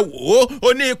 ó ní ẹ wò ó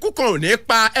ní ikú kan ò ní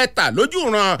pa ẹ̀tà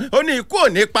lójú ran ó ní ikú ò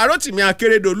ní pa Rótìmí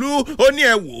Akérédolú. ó ní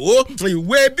ẹ wò ó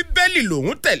ìwé Bíbélì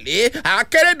lòún tẹ̀lé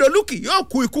Akérédolú kì yóò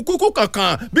kú ikú kúkú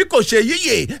kankan bí kò ṣe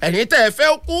yíyè ẹ̀yin tẹ́ ẹ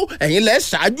fẹ́ kú ẹ̀yin lẹ́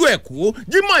ṣáájú ẹ̀ kú.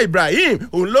 Jimoh Ibrahim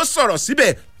òun ló sọ̀rọ̀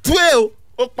síbẹ̀ túwé o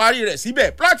ó parí rẹ̀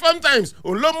síbẹ̀. Platform Times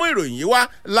òun ló mú ìròyìn yìí wá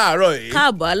láàárọ̀ yìí.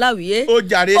 káàbọ̀ aláwìyé ó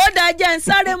jàre. ó dájẹ́ ń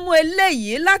sáré mú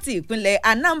eléyìí láti ìpínlẹ̀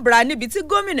Anambra níbi tí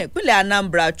gómìnà ìpínlẹ̀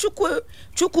Anambra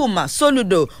Chukwuma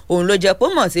Soludo òun ló jẹ́ pé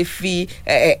mọ̀ sí fi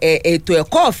ètò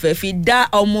ẹ̀kọ́ ọ̀fẹ́ fi dá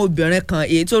ọmọbìnrin kan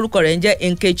èyí tó orúkọ rẹ̀ ń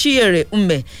jẹ́ Nkechinyere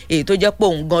Ume èyí tó jẹ́ pé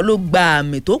òun gan ló gba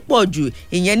àmì tó pọ̀ jù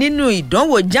ìyẹn nínú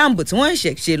ìdánwò JAMB tí wọ́n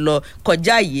ṣe lọ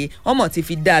kọjá yìí wọ́n mọ̀ ti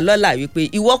fi dá a lọ́lá wípé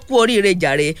ìwọ kú oríire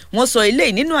jàre. wọ́n sọ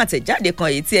eléyìí nínú àtẹ̀jáde kan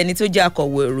èyí tí ẹni tó jẹ́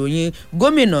akọ̀wé ìròyìn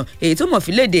gómìnà èyí tó mọ̀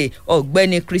fi léde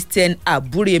ọ̀gbẹ́ni Christian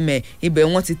Abureme ibẹ̀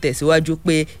wọ́n ti tẹ̀síwájú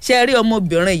pé ṣe rí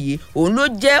ọmọbìnrin yìí òun ló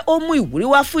jẹ́ ó mú ìwúrí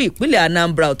wá fún ìpínlẹ̀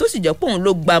Anambra tó sì jẹ́ pé òun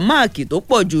ló gba máàkì tó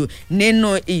pọ̀ jù nínú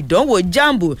ìdánwò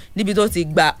jambu níbi tó ti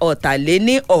gba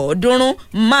 360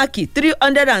 máàkì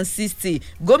 360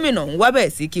 gómìnà ń wá bẹ̀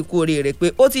sí kíkú oríire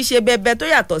pé ó ti ṣe bẹ́ẹ̀ tó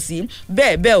yàtọ̀ sí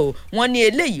bẹ́ẹ̀ o wọ́n ní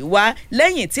eléyìí wá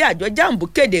lẹ́yìn tí àjọ jambu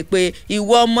kéde pé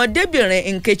ìwọ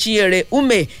ọmọdébìnrin Nkechinyere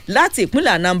Ume láti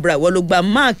ìpínlẹ̀ Anambra wọ́n ló gba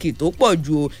máàkì tó pọ̀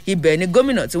jù o ibẹ̀ ni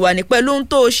gómìnà ti wá ní pẹ̀lú ohun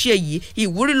tó ṣe yìí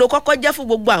ìwúrí ló kọ́kọ́ jẹ́ fún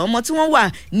gbogbo àwọn ọmọ tí wọ́n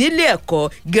wà nílé ẹ̀kọ́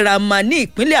girama ní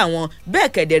ìpínlẹ̀ àwọn bẹ́ẹ̀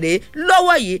kẹ̀dẹ̀rẹ́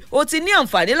lọ́wọ́ yìí o ti ní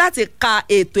àǹfààní láti ka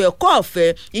ètò ẹ̀kọ́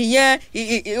ọ̀fẹ́ ìyẹn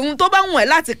ohun tó bá wù ẹ́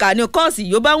láti kà ní kọ́ọ̀sì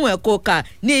yóò bá wù ẹ́ kó kà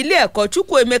ní ilé ẹ̀kọ́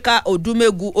Chukwuemeka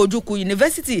Odumegu Ojukwu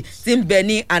University tí ń bẹ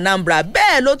ní Anambra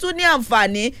bẹ́ẹ̀ ló tún ní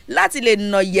àǹfààní láti lè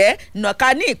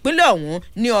nàka ní ìpínlẹ̀ ọ̀hún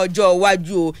ní ọjọ́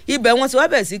iwájú o ibẹ̀ wọ́n ti wá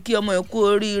bẹ̀ sí kí ọmọ ẹ̀kú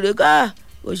oríire ká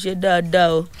ó ṣe dáadáa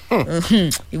o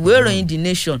ìwé ìròyìn The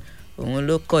Nation òun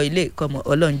ló kọ ilé ìkọmọ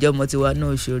Ọlọ́run jẹ́ ọmọ tiwa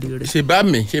náà ṣoríire. ṣe bá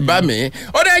mi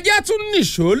ọ̀rẹ́ ẹjẹ́ tún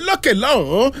nìṣó lókè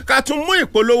lọ́hùn-ún ká tún mú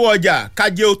ìpolówó ọjà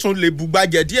kájẹ́ ó tún lè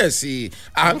bugbájẹ díẹ̀ sí i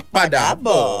à ń padà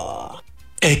bọ̀.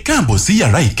 ẹ káàbọ̀ sí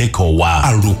yàrá ìkẹ́kọ̀ọ́ wa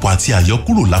àròpọ̀ àti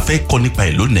àyọkúrò la fẹ́ kọ́ nípa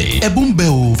ẹ̀ lónìí ẹ̀bùn ń bẹ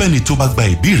o fẹ́ni tó bá gba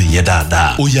ìbéèrè yẹn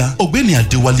dáadáa ó yá ọ̀gbẹ́ni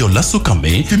Adéwálé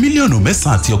Ọlásùnkànmí fi mílíọ̀nù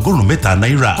 9 àti ọgọ́rùn-ún 3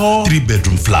 náírà 3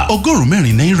 bedroom flat ọgọ́rùn-ún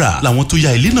 4 náírà làwọn tó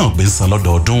ya ilé náà gbé san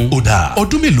lọ́dọọdún ó dáa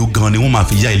ọdún mélòó gan ni wọ́n máa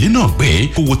fi ya ilé náà gbé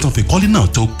owó tán fi kọ́lé náà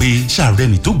tó pé ṣàárẹ̀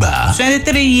ni tó gbà.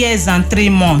 23 years and 3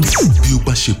 months. bí o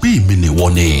bá ṣe pé èmi nìwọ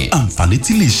ni àǹfààní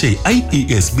tí iléeṣẹ́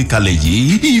IAS gbé kalẹ̀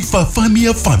yìí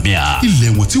ìfàfàmìàfàmìà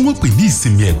ilẹ̀ wọn tí wọ́n pè ní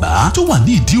ìsinmi ẹ̀gbá tó wà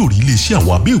ní ìdí òrí iléeṣẹ́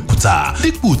àwọn Abẹ́òkúta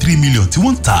dípò 3 million tí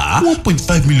wọ́n ń tà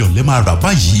 1.5 million lẹ́ máa rà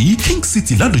báyìí King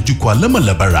City ládojúkọ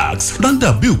Alámọ̀lá Barracks Randa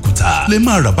Abẹ́òkúta lẹ́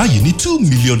máa rà báyìí ní 2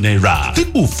 million naira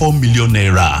dípò 4 million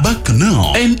naira bákan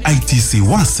náà NITC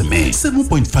Wàsímẹ̀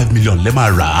 7.5 million lẹ́ máa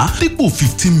rà dípò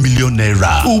 15 million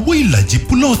naira owó ìlàjì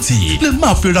púlọ̀tì lẹ́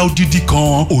máa fi ra odidi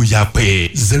kan ó yá pé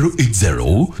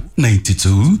 080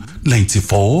 92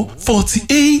 94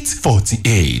 48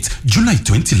 48 July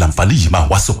 20 làǹfààní yìí máa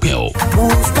wá sópin o.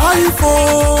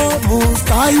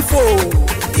 Mustaifo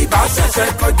ibà ṣẹ̀ṣẹ̀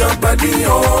kọjọ́gbọ́n ní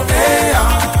ọ̀rẹ́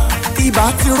ibà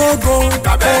ti rógo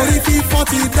orí fífọ́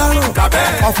ti dáràn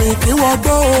ọ̀fìn kí wọ́n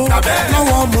gbó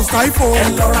lọ́wọ́ Mustaifo ẹ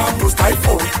lọ ra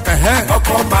Mustaifo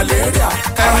ọkọ̀ malaria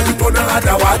ara gbígbóná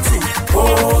àdáwátì ó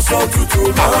sọ tútù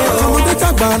náà. àwọn ọmọdé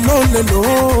tàgbà ló lè lò ó.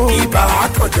 ibà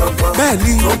àkànjọ̀gbọ́n bẹ́ẹ̀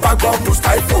ni tó bá gbọ́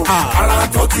Mustaifo ara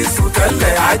tó ti sùn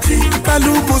tẹ́lẹ̀ ají.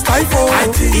 pẹ̀lú Mustaifo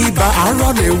ibà arọ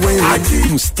lè wé.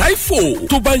 Mustaifo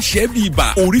tó bá ń ṣe é bí ibà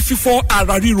orí fífọ́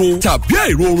ara ríro tàbí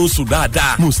àìróorun sùn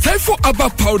dáadáa Mustaifo herbal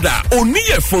powder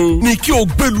oníyẹ̀fun ni kí o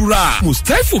gbẹlura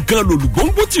Mustaifo gan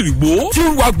lòlùgbòǹgbò tìrìgbò tí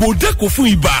ń wa gbòdẹ́kọ̀ fún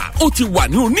ibà ó ti wà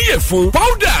ní oníyẹ̀fun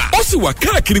powder ó sì wà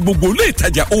káàkiri gbogbo ilé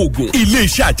ìtajà oògùn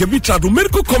ilé-iṣẹ́ àjẹbí Trado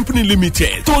Medical Company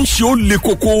Limited tó ń ṣe ó le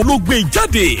koko ló gbé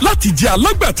jáde láti jẹ́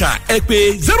alágbàtà ẹ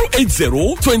pè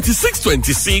 080 26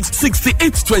 26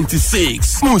 68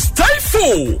 26 Mustaifo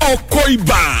ọkọ̀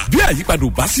ibà bí àyípadà ò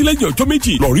bá sí lẹ́yìn ọjọ́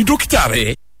méjì lọ rí dókítà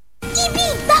rẹ. ibi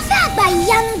ìgbafẹ́ àgbà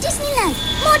ìyanu Disneyland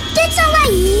mo dé tán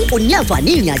wáyé. o ní àǹfààní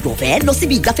ìrìn àjò ọ̀fẹ́ lọ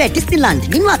síbi ìgbafẹ́ Disneyland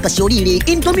nínú àkànṣe oríire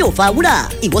Indomie òfa wúrà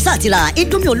ìwọ́sà àti ra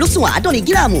Indomie olóṣùn 70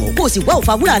 gíráàmù kó o sì wá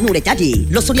òfa wúrà nù rẹ̀ jáde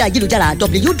lọ sórí ayélujára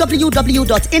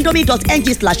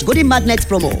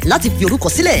www.indomie.ng/goldenmagnetpromo láti fi orúkọ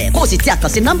sílẹ̀ kó o sì ti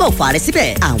àkànṣe nọ́mbà òfa rẹ̀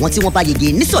síbẹ̀ àwọn tí wọ́n bá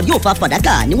yege nísọ̀rí òfa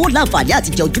fàdákà ni wọ́n láǹfààní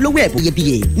àti jẹ ojúlówó ẹ̀bùn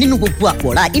iyebíye nínú gbogbo àpò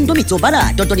ọ̀rá Indomie tó bá rà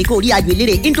dandan ni kó o rí ayò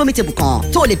eléré Indomie table kan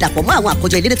tó o lè dàpọ̀ mọ́ àwọn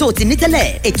àkójọ eléré tó o ti ní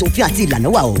tẹ́lẹ̀ ètò òfin àti ìlànà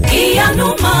wà o. ìyanu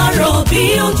máa rọ̀ bí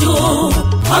òjò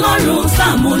ọlọ́run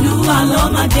sàmúlùwà ló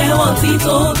máa jẹ́wọ́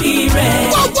títóbi rẹ̀.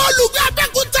 gbogbo olùgbé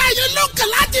Abẹ́òkúta yìí ló kàn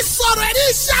láti sọ̀rọ̀ ẹ̀rí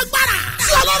iṣẹ́ agbára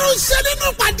tí ọlọ́run ṣe nínú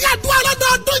ìpàdé àdúrà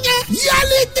lọ́dọọdún yẹn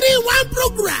yearly 3-1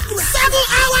 program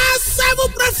 7 hours 7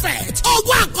 prophet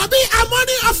ogun àkọ́bí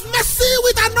harmony of mercy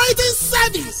with anointing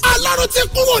service ọlọ́run ti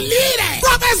kúrò lé rẹ̀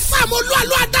prophet Sàmúlù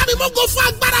Adámímógo fún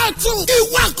agbára ọ̀tun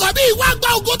ìwọ àkọ́bí ìwọ àgbà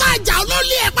ogun tá a jà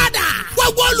olólè ẹ̀ padà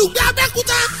gbogbo olùgbé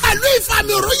Abẹ́òkúta pẹ̀lú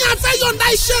ìfàmì òròyìn afẹ́ yọ̀ǹda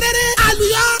iṣẹ́ rere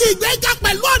àlùyọ ìgbéga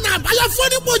pẹ̀lú ọ̀nà àbáyọ fún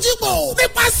onímọ̀jìgbò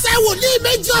nípasẹ̀ wòlíì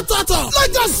méjì ọ̀tọ̀ọ̀tọ̀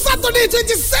lọ́jọ́ Saturday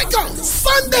 22nd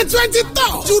Sunday 23rd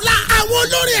July àwọn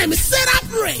olórin ẹ̀mí sarah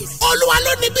praise olúwa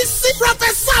ló ní bí sí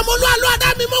prophet Sàmúlù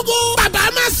Adámímógo bàbá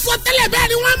máa sọ tẹ́lẹ̀ bẹ́ẹ̀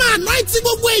ni wọ́n máa ná ìtì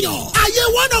gbogbo èèyàn àyè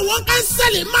one-on-one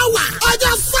counseling máa wà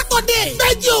ọjọ́ Saturday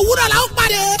méjì òwúrọ̀ la ó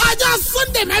pàdé ọjọ́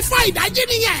Sunday mẹ́fà ìdájí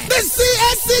nìyẹn the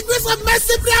CAC Grace of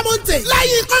Mercy prayer mountain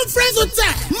lẹ́yìn conference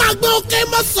hotel máa gbé òkè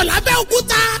mọ́sọ̀lá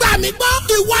Abẹ́òkúta gbàmí gbọ́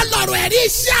ìwọ lọ̀rọ̀ ẹ̀rí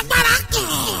iṣẹ́ agbára kan.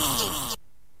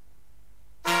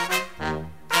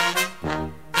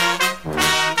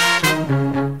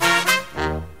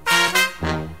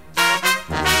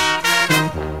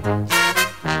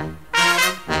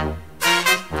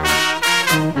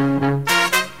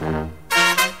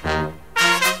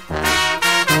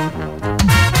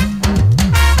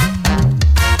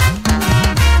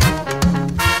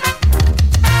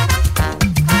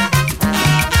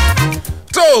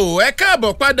 ẹ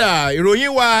káàbọ̀ padà ìròyìn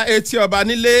wa etí ọba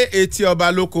nílé etí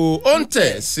ọba lóko ó ń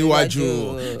tẹ̀ síwájú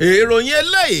ìròyìn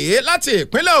eléyìí láti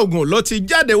ìpínlẹ̀ Ògùn ló ti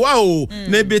jáde wá o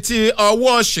níbi tí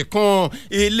ọwọ́ ṣìkan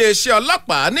iléeṣẹ́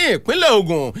ọlọ́pàá ní ìpínlẹ̀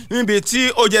Ògùn níbi tí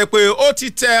ó jẹ́ pé ó ti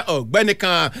tẹ ọ̀gbẹ́ni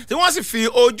kan tí wọ́n sì fi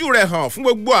ojú rẹ̀ hàn fún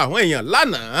gbogbo àwọn èèyàn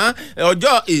lánàá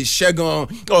ọjọ́ ìṣẹ́gun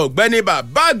ọ̀gbẹ́ni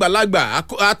bàbá àgbàlagbà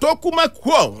àtọkùmọ̀kù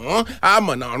ọ̀hún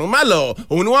amọ̀nà ọ̀run má lọ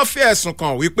òun ni wọ́n fi ẹ̀sùn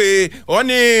kàn wípé wọ́n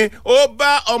ní ó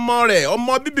bá ọmọ rẹ̀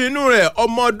ọmọ bíbí inú rẹ̀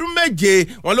ọmọ ọdún 7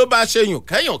 wọn ló bá ṣe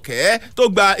yùnkẹ́yùnkẹ́ tó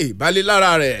gba ìbálẹ̀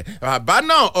lára rẹ̀ bàbá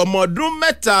náà ọmọ ọdún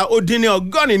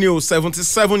 3 ní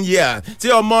 77 years tí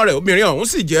ọmọ rẹ̀ obìnrin ọ̀hún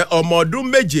sì jẹ́ ọmọ ọdún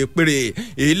 7 péré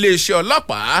iléeṣẹ́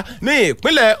ọlọ́pàá ní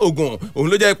ìpínlẹ̀ Ògùn òun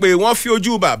ló jẹ́ pé wọ́n fi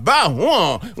ojú bàbá ọ̀hún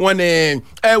hàn wọ́n ní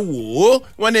ẹ wò ó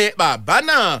wọ́n ní bàbá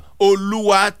náà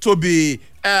Olúwatóbi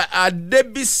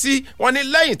Adébísí wọ́n ní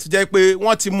lẹ́yìn tó jẹ́ pé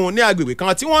wọ́n ti mú ní agbègbè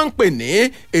kan tí wọ́n ń pè ní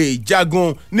Ìjagun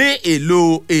ní ìlú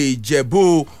Ìjẹ̀bú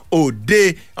Òde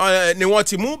ni wọ́n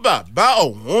ti mú bàbá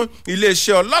ọ̀hún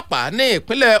iléeṣẹ́ ọlọ́pàá ní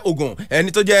ìpínlẹ̀ Ògùn ẹni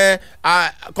tó jẹ́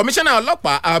kọmíṣánná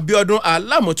ọlọ́pàá Abíọ́dún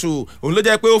Alámùtù òun ló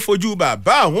jẹ́ pé ó fojú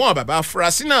bàbá ọ̀hún bàbá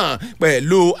afurasí náà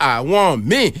pẹ̀lú àwọn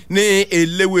míì ní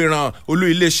Eléwéran olú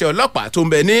iléeṣẹ́ ọlọ́pàá tó ń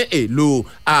bẹ ní ìlú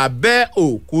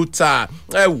Abẹ́òkúta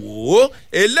ẹ wò ó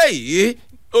eléyìí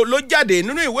ló jáde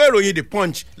nínú ìwé ìròyìn The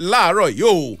Punch láàárọ̀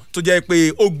yóò tó jẹ́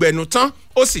pé ó gbẹnu tán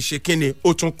ó sì ṣe kíni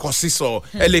ó tún kọ sísọ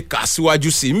ẹ lè kà síwájú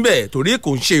sí ń bẹ̀ torí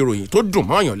kò ń ṣe ìròyìn tó dùn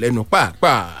mọ́yàn lẹ́nu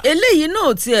pàápàá. eléyìí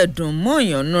náà tiẹ̀ dùn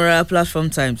mọ́yàn nura Platform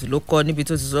Times ló kọ níbi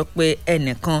tó ti sọ pé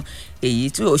ẹnìkan èyí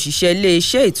tí òṣìṣẹ́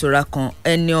iléeṣẹ́ ìtura kan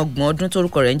ẹni 30 ọdún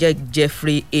tórúkọ rẹ̀ ń jẹ́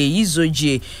Jeffrey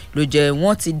Eyizoje ló jẹ́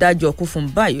wọ́n ti dájọ́ kú fún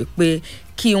báyìí pé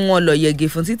kí wọ́n lọ yẹgi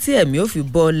fún títí ẹ̀mí ò fi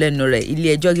bọ́ lẹ́nu rẹ̀ ilé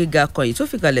ẹjọ́ gíga kan yìí tó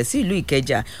fi kalẹ̀ sí ìlú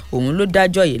Ìkẹjà òun ló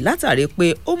dájọ́ yìí látàrí pé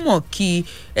ó mọ̀ kí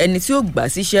ẹni tí ó gbà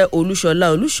síṣẹ́ Olúṣọlá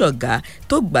Olúṣọ̀gá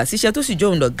tó gbà síṣẹ́ tó sì jẹ́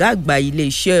òun lọ̀gá àgbà ilé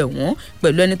iṣẹ́ ọ̀hún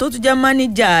pẹ̀lú ẹni tó tún jẹ́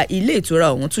máníjà ilé ìtura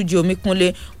ọ̀hún tún jí Omíkúnlé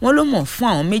wọn ló mọ̀ fún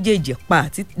àwọn méjèèjì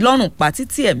lọ́rùn pa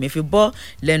títí ẹ̀mí fi bọ́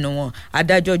lẹ́nu wọn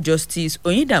adájọ́ Justice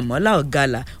Oyindamola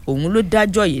Ogala òun ló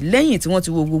dájọ́ yìí lẹ́yìn tí wọ́n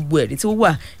ti wo gbogbo ẹ̀rí tí ó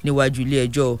wà níwájú ilé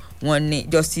ẹjọ́ wọn ní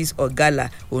Justice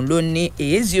Ogala òun ló ní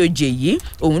Eyizoje yìí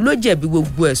òun ló jẹ̀bi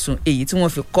gbogbo ẹ̀sùn èyí tí wọ́n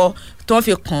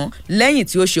fi kàn lẹ́yìn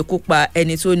tí ó ṣekú pa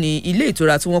ẹni tó ní ilé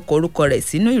ìtura tí wọ́n kọ orúkọ rẹ̀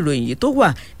sínú ìròyìn yìí tó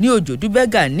wà ní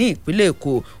Òjòdúbẹ́gà ní ìpínlẹ̀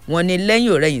Èkó wọ́n ní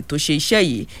lẹ́yìn ọ̀rẹ́yìn tó ṣe iṣẹ́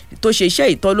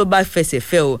yìí tán ló bá fẹsẹ̀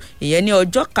fẹ́ o ìyẹn ní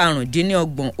ọjọ́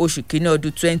 25 oṣù kínní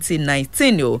ọdún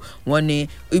 2019 o wọ́n ní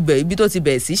ibi tó ti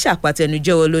bẹ̀rẹ̀ sí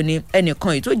ṣàpàtẹnujẹ́wọ́ ló ní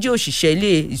ẹnìkan yìí tó jẹ́ òṣìṣẹ́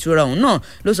ilé ìtura òun náà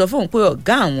ló sọ fóun pé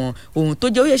ọ̀gá àwọn òun tó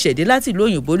jẹ́ ó ṣẹ̀ṣẹ̀ dé láti ìlú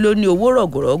òyìnbó ló ní owó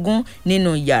rọ̀gùrọ̀gùn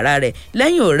nínú yàrá rẹ̀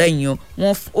lẹ́yìn ọ̀rẹ́yìn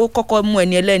wọn ó kọ́kọ́ mú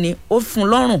ẹni ẹlẹ́ni ó fún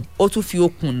lọ́rùn ó tún fi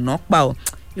okùn ná pa ọ́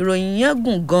ìròyìn yẹn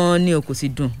gùn gan-an ni o kò sì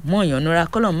dùn mọ́ ìyànnúra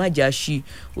kọ́lọ̀ má jà sí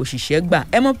òṣìṣẹ́ gbà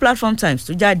ẹ mọ́ Platform Times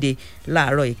tó jáde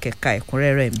láàárọ̀ ìkẹka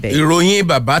ẹ̀kúnrẹ́rẹ́ ń bẹ. ìròyìn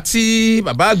bàbá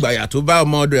àgbàyà tó bá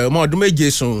ọmọ ọdún 7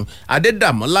 sùn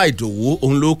Adédàmọ́lá Ìdòwú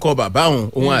òun ló kọ bàbá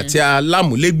òun àti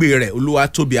alámúlégbé rẹ̀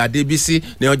Olúwatóbi Adébísí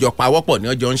ní ọjọ́ pawọ́pọ̀ ní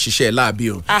ọjọ́ ń ṣiṣẹ́ láàbí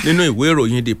o nínú ìwé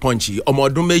ìròyìn The Punch ọmọ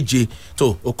ọdún 7 tó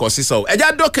o kọ sísọ ẹjá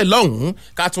dókè lọ́hùn-ún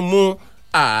ká tún mú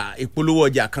ìpolówó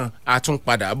ọjà kan a tún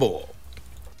padà bọ̀.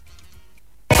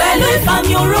 pẹ̀lú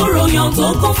ìfàmì òróró yan tó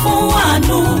kún fún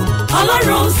àánú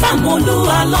ọlọ́run sàmúlò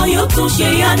àlọ́ yóò tún ṣe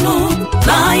àánú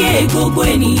láyé gbogbo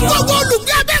ènìyàn. gbogbo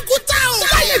olùgbé Abẹ́òkúta o.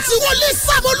 láyé tí wọ́n lè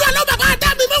sàmúlò àlọ́ bàbá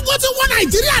adámi mọ́gò tí wọ́n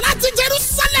Nàìjíríà láti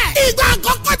Jerusalem. ìgbà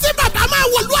àkọ́kọ́ tí bàbá máa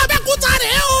wọ̀lú Abẹ́òkúta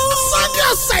rẹ̀ o. Sunday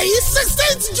ọ̀sẹ̀ yìí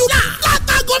 16th July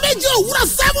látago 7 òwúrọ̀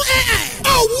 7 a.m.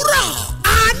 òwúrọ̀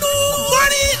àánú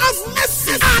morning of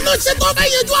mercy. àánú ṣe tó fẹ́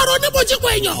yẹjú ọ̀rọ̀ oníbojúkọ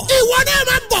èèyàn. ìwọ náà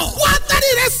máa ń bọ̀. wá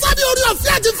tẹ́lẹ̀ rẹ sábẹ́ orí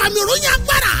ọ̀fẹ́ àti fàmì òròyìn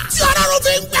agbára. tí ọlọ́run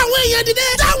fi ń gbà àwọn èèyàn dìde.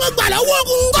 táwọn gbàlẹ̀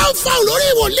wọ́gùn. tó ń fa olórí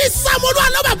ìwòlíì Sàmúlò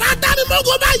Alábàbá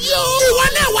Adámímọ́gò báyìí o. ìwọ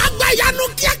náà wàá gba ìyanu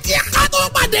kíákíá. ká tó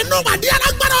pàdé nù pàdé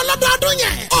alágbára ọlọ́dọọdún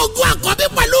yẹn. ogun àkọ́bí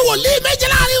pẹ̀lú wòlíì méje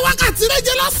láàrin wákàtí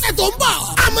méje lọ́sẹ̀ tó ń bọ̀.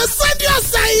 àmọ́ Sunday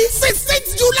ọ̀sẹ̀ yìí 16th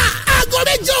July aago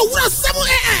 7 òwúrọ̀ 7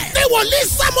 a.m. ní wòlíì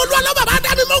Sàmúlò Alábàbá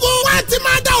Adámímọ́gò. wọ́n ti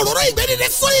máa da òróró ìgbẹ́dìde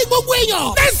sórí gbogbo èèyàn.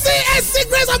 CAC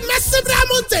Grace of Mercy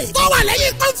Bramonte tó wà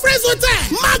lẹ́yìn conference hotel.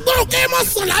 máa gbọ́ òkè mọ́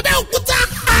sùn lábẹ́ òkúta.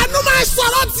 àánú máa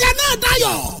sọ̀rọ̀ tiẹ̀ náà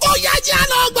dayọ̀. ó yá jẹ́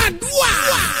àlọ́ gbàdúrà.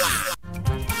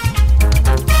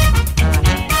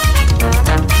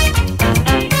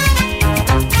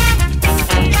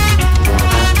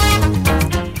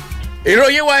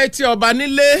 ìròyìn wa etí ọba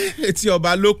nílé etí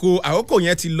ọba lóko àkókò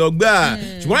yẹn ti lọ gbà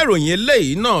ṣùgbọ́n ìròyìn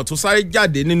eléyìí náà tó sáré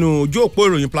jáde nínú ojú òpó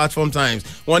ìròyìn Platform Times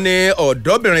wọ́n ní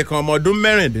ọ̀dọ́bìnrin kan ọmọ ọdún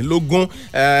 16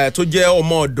 tó jẹ́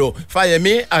ọmọ ọ̀dọ̀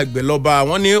Fáyẹmí Àgbẹ̀lọba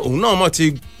wọ́n ní òun náà mọ̀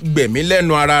ti gbẹ̀mí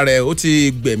lẹ́nu ara rẹ̀ ó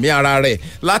ti gbẹ̀mí ara rẹ̀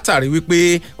látàrí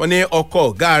wípé wọ́n ní ọkọ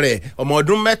ọ̀gá rẹ̀ ọmọ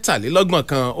ọdún 23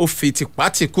 kan ó fi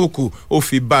tipátìkúùkù ó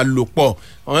fi bá lò pọ̀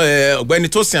ọ̀gbẹ́ni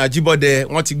Tósìn Ajíbọ́dẹ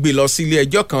wọ́n ti gbé lọ sí ilé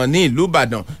ẹjọ́ kan ní ìlú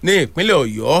Ìbàdàn ní ìpínlẹ̀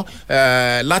Ọ̀yọ́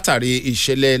látàrí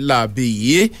ìṣẹ̀lẹ̀ láabi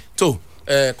yìí tó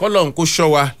kọ́lọ́hún kó ṣọ́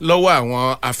wa lọ́wọ́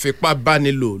àwọn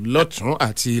afipábánilò lọ́tún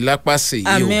àti lápàṣẹ yìí o.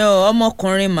 àmì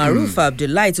ọmọkùnrin Maruf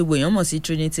Abdullahi tó gbòyàn mọ̀ sí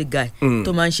Trinity Guy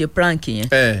tó máa ń ṣe prank yẹn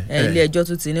ilé ẹjọ́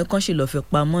tó ti ní kán sì lọ́ọ́ fi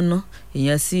pamọ́ ná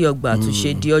ìyẹn sí ọgbà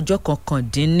àtúnṣe di ọjọ́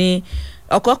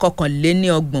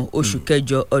kọkànléní-ọgbọ̀n oṣù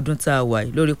kẹjọ ọdún tá a wà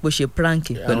yìí lórí pé ó ṣe prank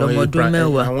pẹ̀lú ọmọ ọdún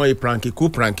 10. àwọn ìprank kú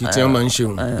prank tí wọ́n máa ń ṣe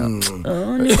òun.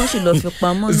 wọ́n ní kán sì lọ́ọ́ fi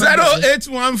pamọ́ náà.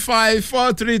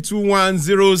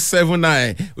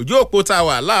 08154321079 ojú òpó tá a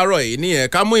wà láàárọ̀ yìí nìyẹn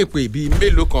ká mú ìpè bíi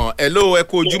mélòó kan hello ẹ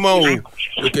kú ojúmọ́ o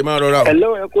òkè máa rọra o.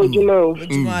 hello ẹ kú ojúmọ́ o.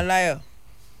 ojúmọ́ aláyọ̀.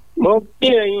 mo kí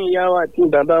ẹ̀yin ìyá wa àti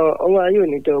bàbá wa ọwọ́ ayé ò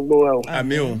ní tẹ ọgbọ́n wa o.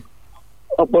 àmín o.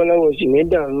 ọpọlọ wo sì ní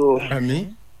dàrú o. àmín.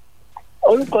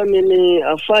 orúkọ mi ni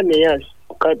Afanias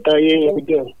Kataye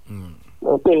Ẹjọ́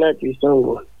mo pè láti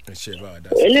Ṣàngó.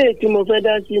 eléyìí tí mo fẹ́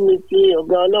dá sí ni ti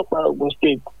ọ̀gá ọlọ́pàá Ogun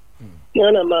State tí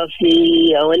wọ́n náà máa fi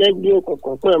àwọn ẹlẹ́gbẹ́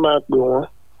òkùnkùn pé máa pè wọ́n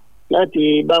láti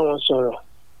bá wọn sọ̀rọ̀.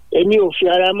 èmi ò fi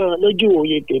ara mọ́ lójú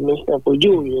òye tèmi àpòjú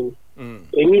òye ni.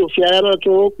 èmi ò fi ara mọ́ kí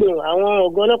wọ́n pè wọ́n. àwọn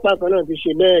ọ̀gá ọlọ́pàá kan náà ti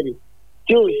ṣe bẹ́ẹ̀ rí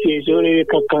tí ò ṣe èso rere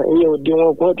kankan ìyẹn ò dín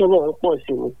wọn kó tó bọ̀ wọ́n pọ̀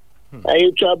sí ni.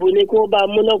 àyètò ààbò ni kí wọ́n bá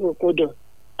mú lọ́kùnkúndùn.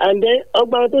 and then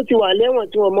ọgbà tó ti wà lẹ́wọ̀n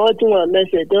tí wọ́n mọ́ tí wọ́n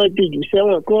mẹ́sẹ̀ tí wọ́n ti jù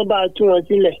sẹ́wọ̀n kí wọ́n bá tú wọn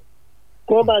sílẹ̀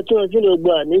kí wọ́n bá tú wọn sílẹ̀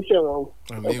gbọ́ àníṣẹ̀wọ̀n o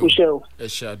ẹkúṣẹ́ o. ẹ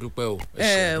ṣe àdúpẹ́ o.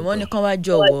 wọ́n ní kán wá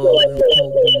jọ̀wọ́ nǹkan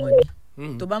ogun wọn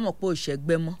ni tó bá mọ̀ pé ò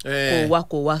ṣẹ́gbẹ́ mọ́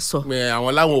kó wá sọ.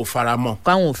 àwọn láwọn ò fara mọ́.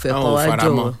 káwọn ò fẹ́ kọ́ wá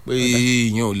jọ̀wọ́. pé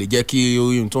ìyẹn ò lè jẹ́ kí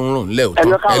oyún tó ń rùn nílẹ̀ ò tán.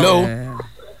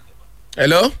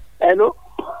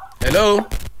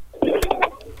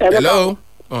 hello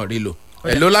rí lò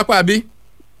hello lápá bí.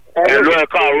 Hello ẹ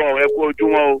káàárọ̀ ẹ kú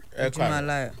ojúmọ́ o.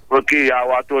 Mo kí ìyá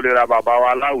wa tó lera bàbá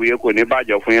wa láwùyé kò ní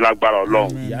bàjẹ́ fún yín lágbára Ọlọ́run.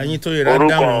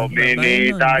 Orúkọ mi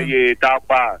ni Táyé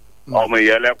Tápà ọmọ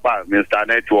Ìyẹlẹ́pà Mr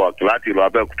Network láti ìlú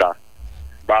Abẹ́òkúta.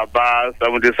 Bàbá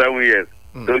 77 years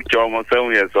tó kí ọmọ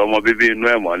 7 years ọmọ bíbí inú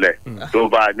ẹ̀ mọ́lẹ̀ tó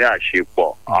bá a ní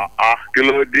àṣepọ̀. Kí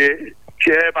ló dé?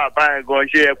 Ṣé bàbá ẹ̀ gan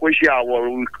ṣé yẹ kó ṣe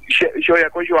àwọ̀ ṣé ó yẹ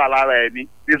kó ṣe wà lára ẹ̀ ní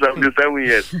 77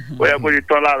 years ó yẹ kó ṣe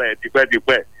tán lára ẹ̀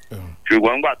tipẹ́tipẹ́.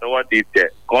 Ṣùgbọ́n nígbà tọ́wọ́ ti tẹ̀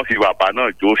kán fi bàbá náà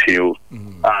jófin o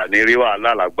ní rí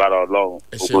wàhálà lágbára Ọlọ́run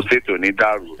òkò ṣètò ní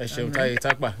dàrú. ẹ ṣeun Táyé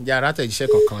Tápà jẹ́ àràtẹ̀jíṣẹ́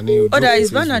kankan ní ojú. ọ̀dà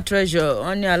Isbana Treasure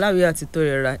wọn ní Aláwìyé àti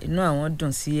Tórẹ̀ra inú àwọn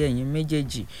dùn sí ẹ̀yin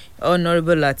méjèèjì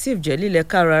Honourable Lateef Jẹ́lílẹ̀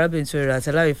káàrọ̀ arábìnrin Tórẹ̀ra àti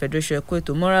Aláwìyé Federation ẹ̀kọ́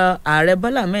ètò mọ́ra ààrẹ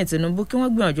Bọ́lá Ahmed Tinubu kí wọ́n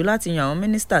gbìyànjú láti yan àwọn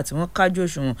mínísítà tí wọ́n kájú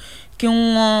òṣùwọ̀n kí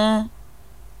wọ́n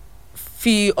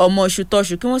fi ọmọ oṣù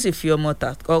tọ́ṣù kí wọ́n sì fi ọmọ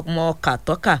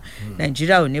kàtọ́kà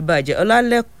Nàìjíríà ò ní bàjẹ́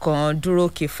Ọlálẹ́kan dúró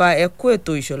kìfà ẹ̀kú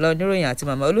ètò ìṣọ̀lá oníròyìn àti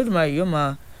màmá Olódùmarè yóò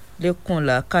máa lékún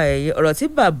làákà ẹ̀yẹ ọ̀rọ̀ tí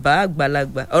bàbá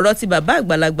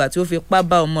àgbàlagbà tí ó fi pá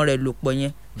bá ọmọ rẹ̀ lò pọ̀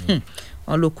yẹn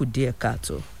wọ́n ló kù díẹ̀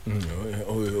káàtó.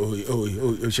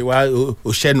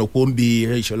 òṣèlú pọ̀ ń bi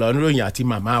ìṣọ̀lá oníròyìn àti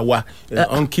màmá wa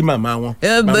ọ̀n kí màmá wọn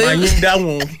màmá yín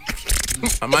dáhùn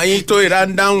àmọ́ yín tó ìra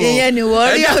ń dáhùn. ìyẹn ni wọ́n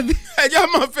rí àbí. ẹjọ́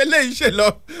máa fẹ́ lè ṣe lọ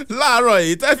láàárọ̀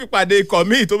yìí tẹ́ fi pàdé ikọ̀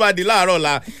míì tó bá di láàárọ̀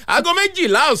la aago 12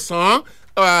 ọ̀sán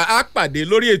a pàdé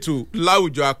lórí ètò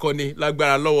láwùjọ akọni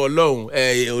lágbára lọ́wọ́ Ọlọ́run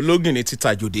ológìnní ti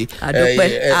tàjòdè. àdúpẹ́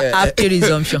happy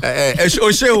resumption. o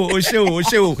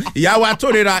ṣé o ìyá wa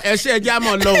Tórẹ̀ra ẹ ṣé ẹjẹ́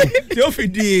àmọ́ lọ́hùn tí ó fi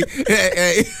di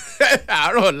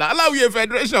àárọ̀ Aláwìyé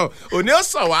Federation òní ó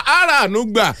sàn wá aráàánú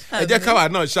gbà ẹ jẹ́ káwa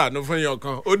náà ṣàánú fún yan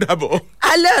kan ó dàbọ̀.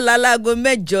 alẹ́ ọ̀la láago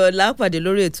 8 lápàdé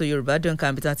lórí ètò Yorùbá Dùn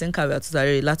Kàmpútà tí ń kàwé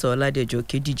àtúntàrẹ́ látọ̀ Ọládẹ̀jọ́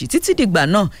Kédìjì títí dìgbà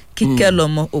náà Kíkẹ́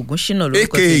lọ́mọ Ògúnṣínà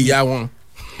lórúkọ tèmi. èké ìyá wọn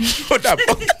ó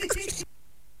dàbọ̀.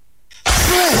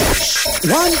 Fresh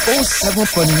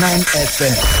 107.9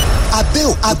 FM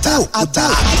Abẹ́òkúta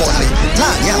akọni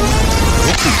láàrin àwọn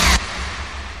yòókù.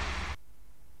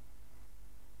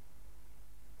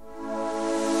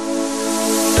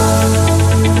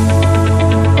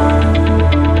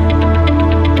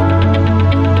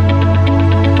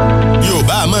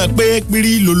 pé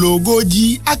pírí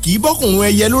lológójì a kì í bọ́kùnrin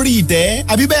ẹyẹ lórí ìtẹ́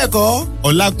àbí bẹ́ẹ̀ kọ́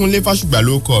Ọlákúnlé Fásùgbà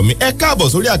ló kọ mi ẹ káàbọ̀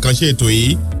sórí àkànṣe ètò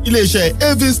yìí iléeṣẹ́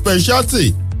AV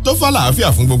Speciality tó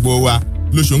fàlàáfíà fún gbogbo wa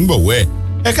lóṣù ń gbọ̀wọ́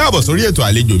ẹ káàbọ̀ sórí ètò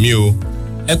àlejò mi o.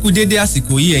 ẹ kú dédé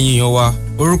àsìkò yìí ẹ̀yin èèyàn wa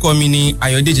orúkọ mi ni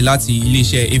Ayọ̀dèjì láti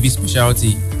iléeṣẹ́ AV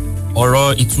Speciality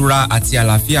ọ̀rọ̀ ìtura àti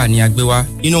àlàáfíà ni a gbé wá.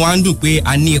 Inú wa ń dùn pé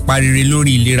a ní ipa rere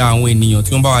lórí ìlera àwọn ènìyàn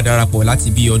tí ó ń bá wa darapọ̀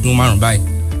láti bí ọdún 5 báyìí.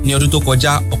 Ní ọdún tó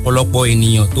kọjá, ọ̀pọ̀lọpọ̀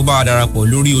ènìyàn tó bá wa darapọ̀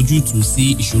lórí ojútùú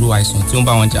sí ìṣòro àìsàn tí ó ń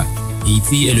bá wọn jà, èyí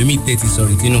tí ẹlòmíì tẹ́ ti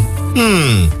sọ̀rọ̀ ìtinú.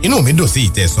 Inú mi dùn sí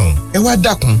ìtẹ̀sán. Ẹ wá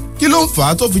dákun, kí ló ń fà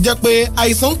á tó fi jẹ́ pé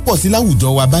àìsàn ń pọ̀ sí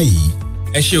láwùjọ wa báyìí?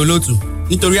 Ẹ ṣé olóòtú,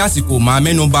 nítorí àsìkò máa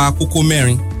mẹ́nubà kókó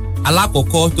 4.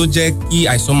 Alákọ̀ọ́kọ́ tó jẹ́ kí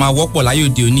àìsàn máa wọ́pọ̀ láyé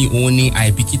òde òní òun ni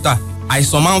àìbìkítà.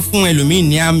 Àìsàn máa ń fún ẹlòmíì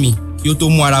ní àmì kí ó tó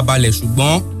mú ara balẹ̀,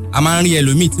 ṣùgbọ́n a máa ń rí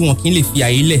ẹlòmíì tí wọn kì í lè fi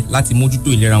àyè lẹ̀ láti mójútó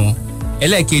ìlera wọn.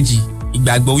 Ẹlẹ́ẹ̀kejì,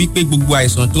 ìgbàgbọ́ wípé gbogbo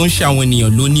àìsàn tó ń ṣe àwọn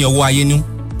ènìyàn ló ní ọwọ́ ayé nú,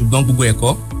 ṣùgbọ́n gbogbo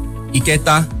ẹ̀kọ́.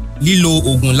 Ìkẹta, lílo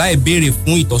oògùn láì béèrè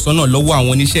fún ìtọ́sọ́nà lọ́wọ́ àwọn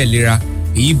oníṣẹ́ ìlera.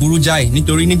 Èyí burú jáì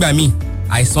nítorí nígbà míì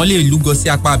àìsàn lè lúgọ sí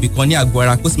apá ibìkan ní àgọ́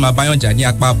ara kó sì máa báyàn jà ní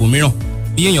apá ibòmíràn.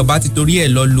 Bí èèyàn bá ti torí ẹ̀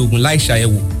lọ lo oògùn láì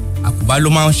ṣàyẹ̀wò, àkóbá ló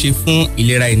máa ń ṣe fún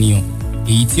ìlera ènìyàn,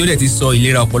 èyí tí ó dẹ̀ ti sọ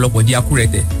ìlera ọ̀pọ̀lọpọ̀ di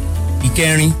akúrẹ̀tẹ̀.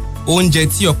 Ìkẹrin, oúnjẹ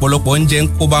tí ọ̀pọ̀lọpọ̀ ń jẹ ń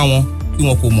kó bá wọn tí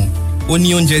wọn kò mọ̀. Ó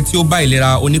ní oúnjẹ tí ó bá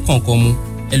ìlera oníkọ̀ọ̀kan mu,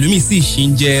 ẹlòmíì sì ṣì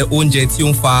ń jẹ oúnjẹ tí ó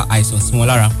ń fa àìsàn sí wọn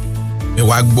lára. Ẹ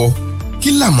wá gbọ́, kí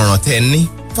làmọ̀ràn tẹ́ ẹ ní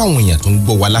fáwọn èèyàn tó ń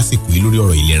gbọ́ wa lásìkò yìí lórí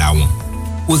ọ̀rọ̀ ìlera wọn?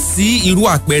 Kò sí irú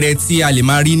àpẹẹrẹ tí a lè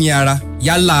máa rí ní ara,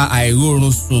 yálà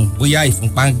àìróorun sùn, bóyá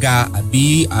ìfúnpá ń ga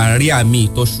àbí àárí àmì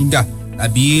ìtọ̀ ṣúgà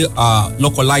tàbí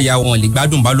lọ́kọláya wọn lè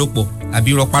gbádùn bálòpọ̀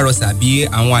àbí rọpárọsẹ̀ àbí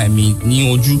àwọn àmì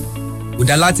ní ojú. Kò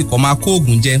dá láti kọ̀ máa kó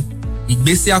oògùn jẹ.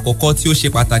 Ìgbésẹ̀ àkọ́kọ́ tí ó ṣe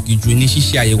pàtàkì jù ní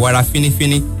ṣíṣe àyẹ̀wò ara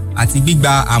fínífíní àti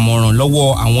gbígba àmọ̀ràn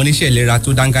lọ́wọ́ àwọn oníṣẹ́ ìlera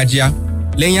tó dángájíá.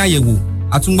 Lẹ́yìn àyẹ̀wò,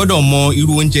 a tún gbọ́dọ̀ mọ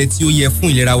irú oúnjẹ tí ó yẹ fún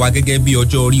ìlera wa gẹ́gẹ́ bí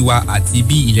ọjọ́ orí wa àti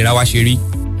bí ìlera wa ṣe rí.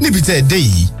 Níbi tẹ́ ẹ dé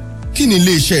yìí, kí ni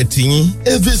iléeṣẹ́ tiyín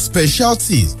Avis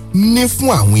Specialties ní fún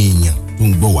àwọn èèyàn tó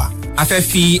ń gbọ́ wa? A fẹ́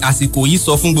fi àsìkò yìí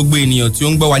sọ fún gbogbo ènìyàn tí ó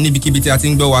ń gbọ́ wa níbikíbi tí a ti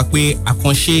ń gbọ́ wa pé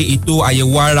àkànṣe ètò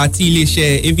àyẹ̀wò ara tí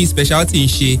iléeṣẹ́ Avis Specialties ń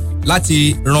ṣe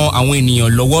láti ran àwọn ènìyàn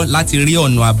lọ́wọ́ láti rí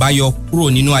ọ̀nà àbáyọ kúrò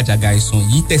nínú àjàgà àìsàn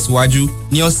yìí tẹ̀síwájú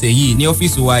ní ọ̀sẹ̀ yìí ní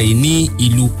ọ́fíìsì wa yìí ní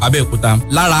ìlú Abẹ́òkúta.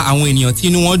 Lára àwọn ènìyàn tí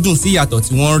inú wọn dùn sí ìyàtọ̀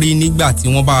tí wọ́n rí nígbà tí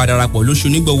wọ́n bá wa darapọ̀ lóṣù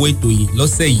nígbọ̀wọ́ ètò yìí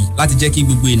lọ́sẹ̀ yìí láti jẹ́ kí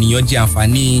gbogbo ènìyàn jẹ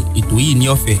àǹfààní ètò yìí ní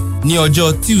ọ̀fẹ́. Ní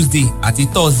ọjọ́ Tuesday àti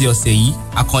Thursday ọ̀sẹ̀ yìí,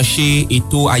 àkànṣe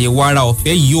ètò àyẹ̀wò ara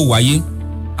ọ̀fẹ́ yìí yóò wáyé.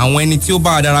 Àwọn ẹni tí ó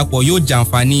bá wa darapọ̀ yóò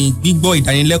jàǹfààní gbígbọ́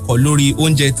ìdánilẹ́kọ̀ọ́ lórí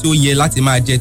oúnjẹ tí ó yẹ láti máa jẹ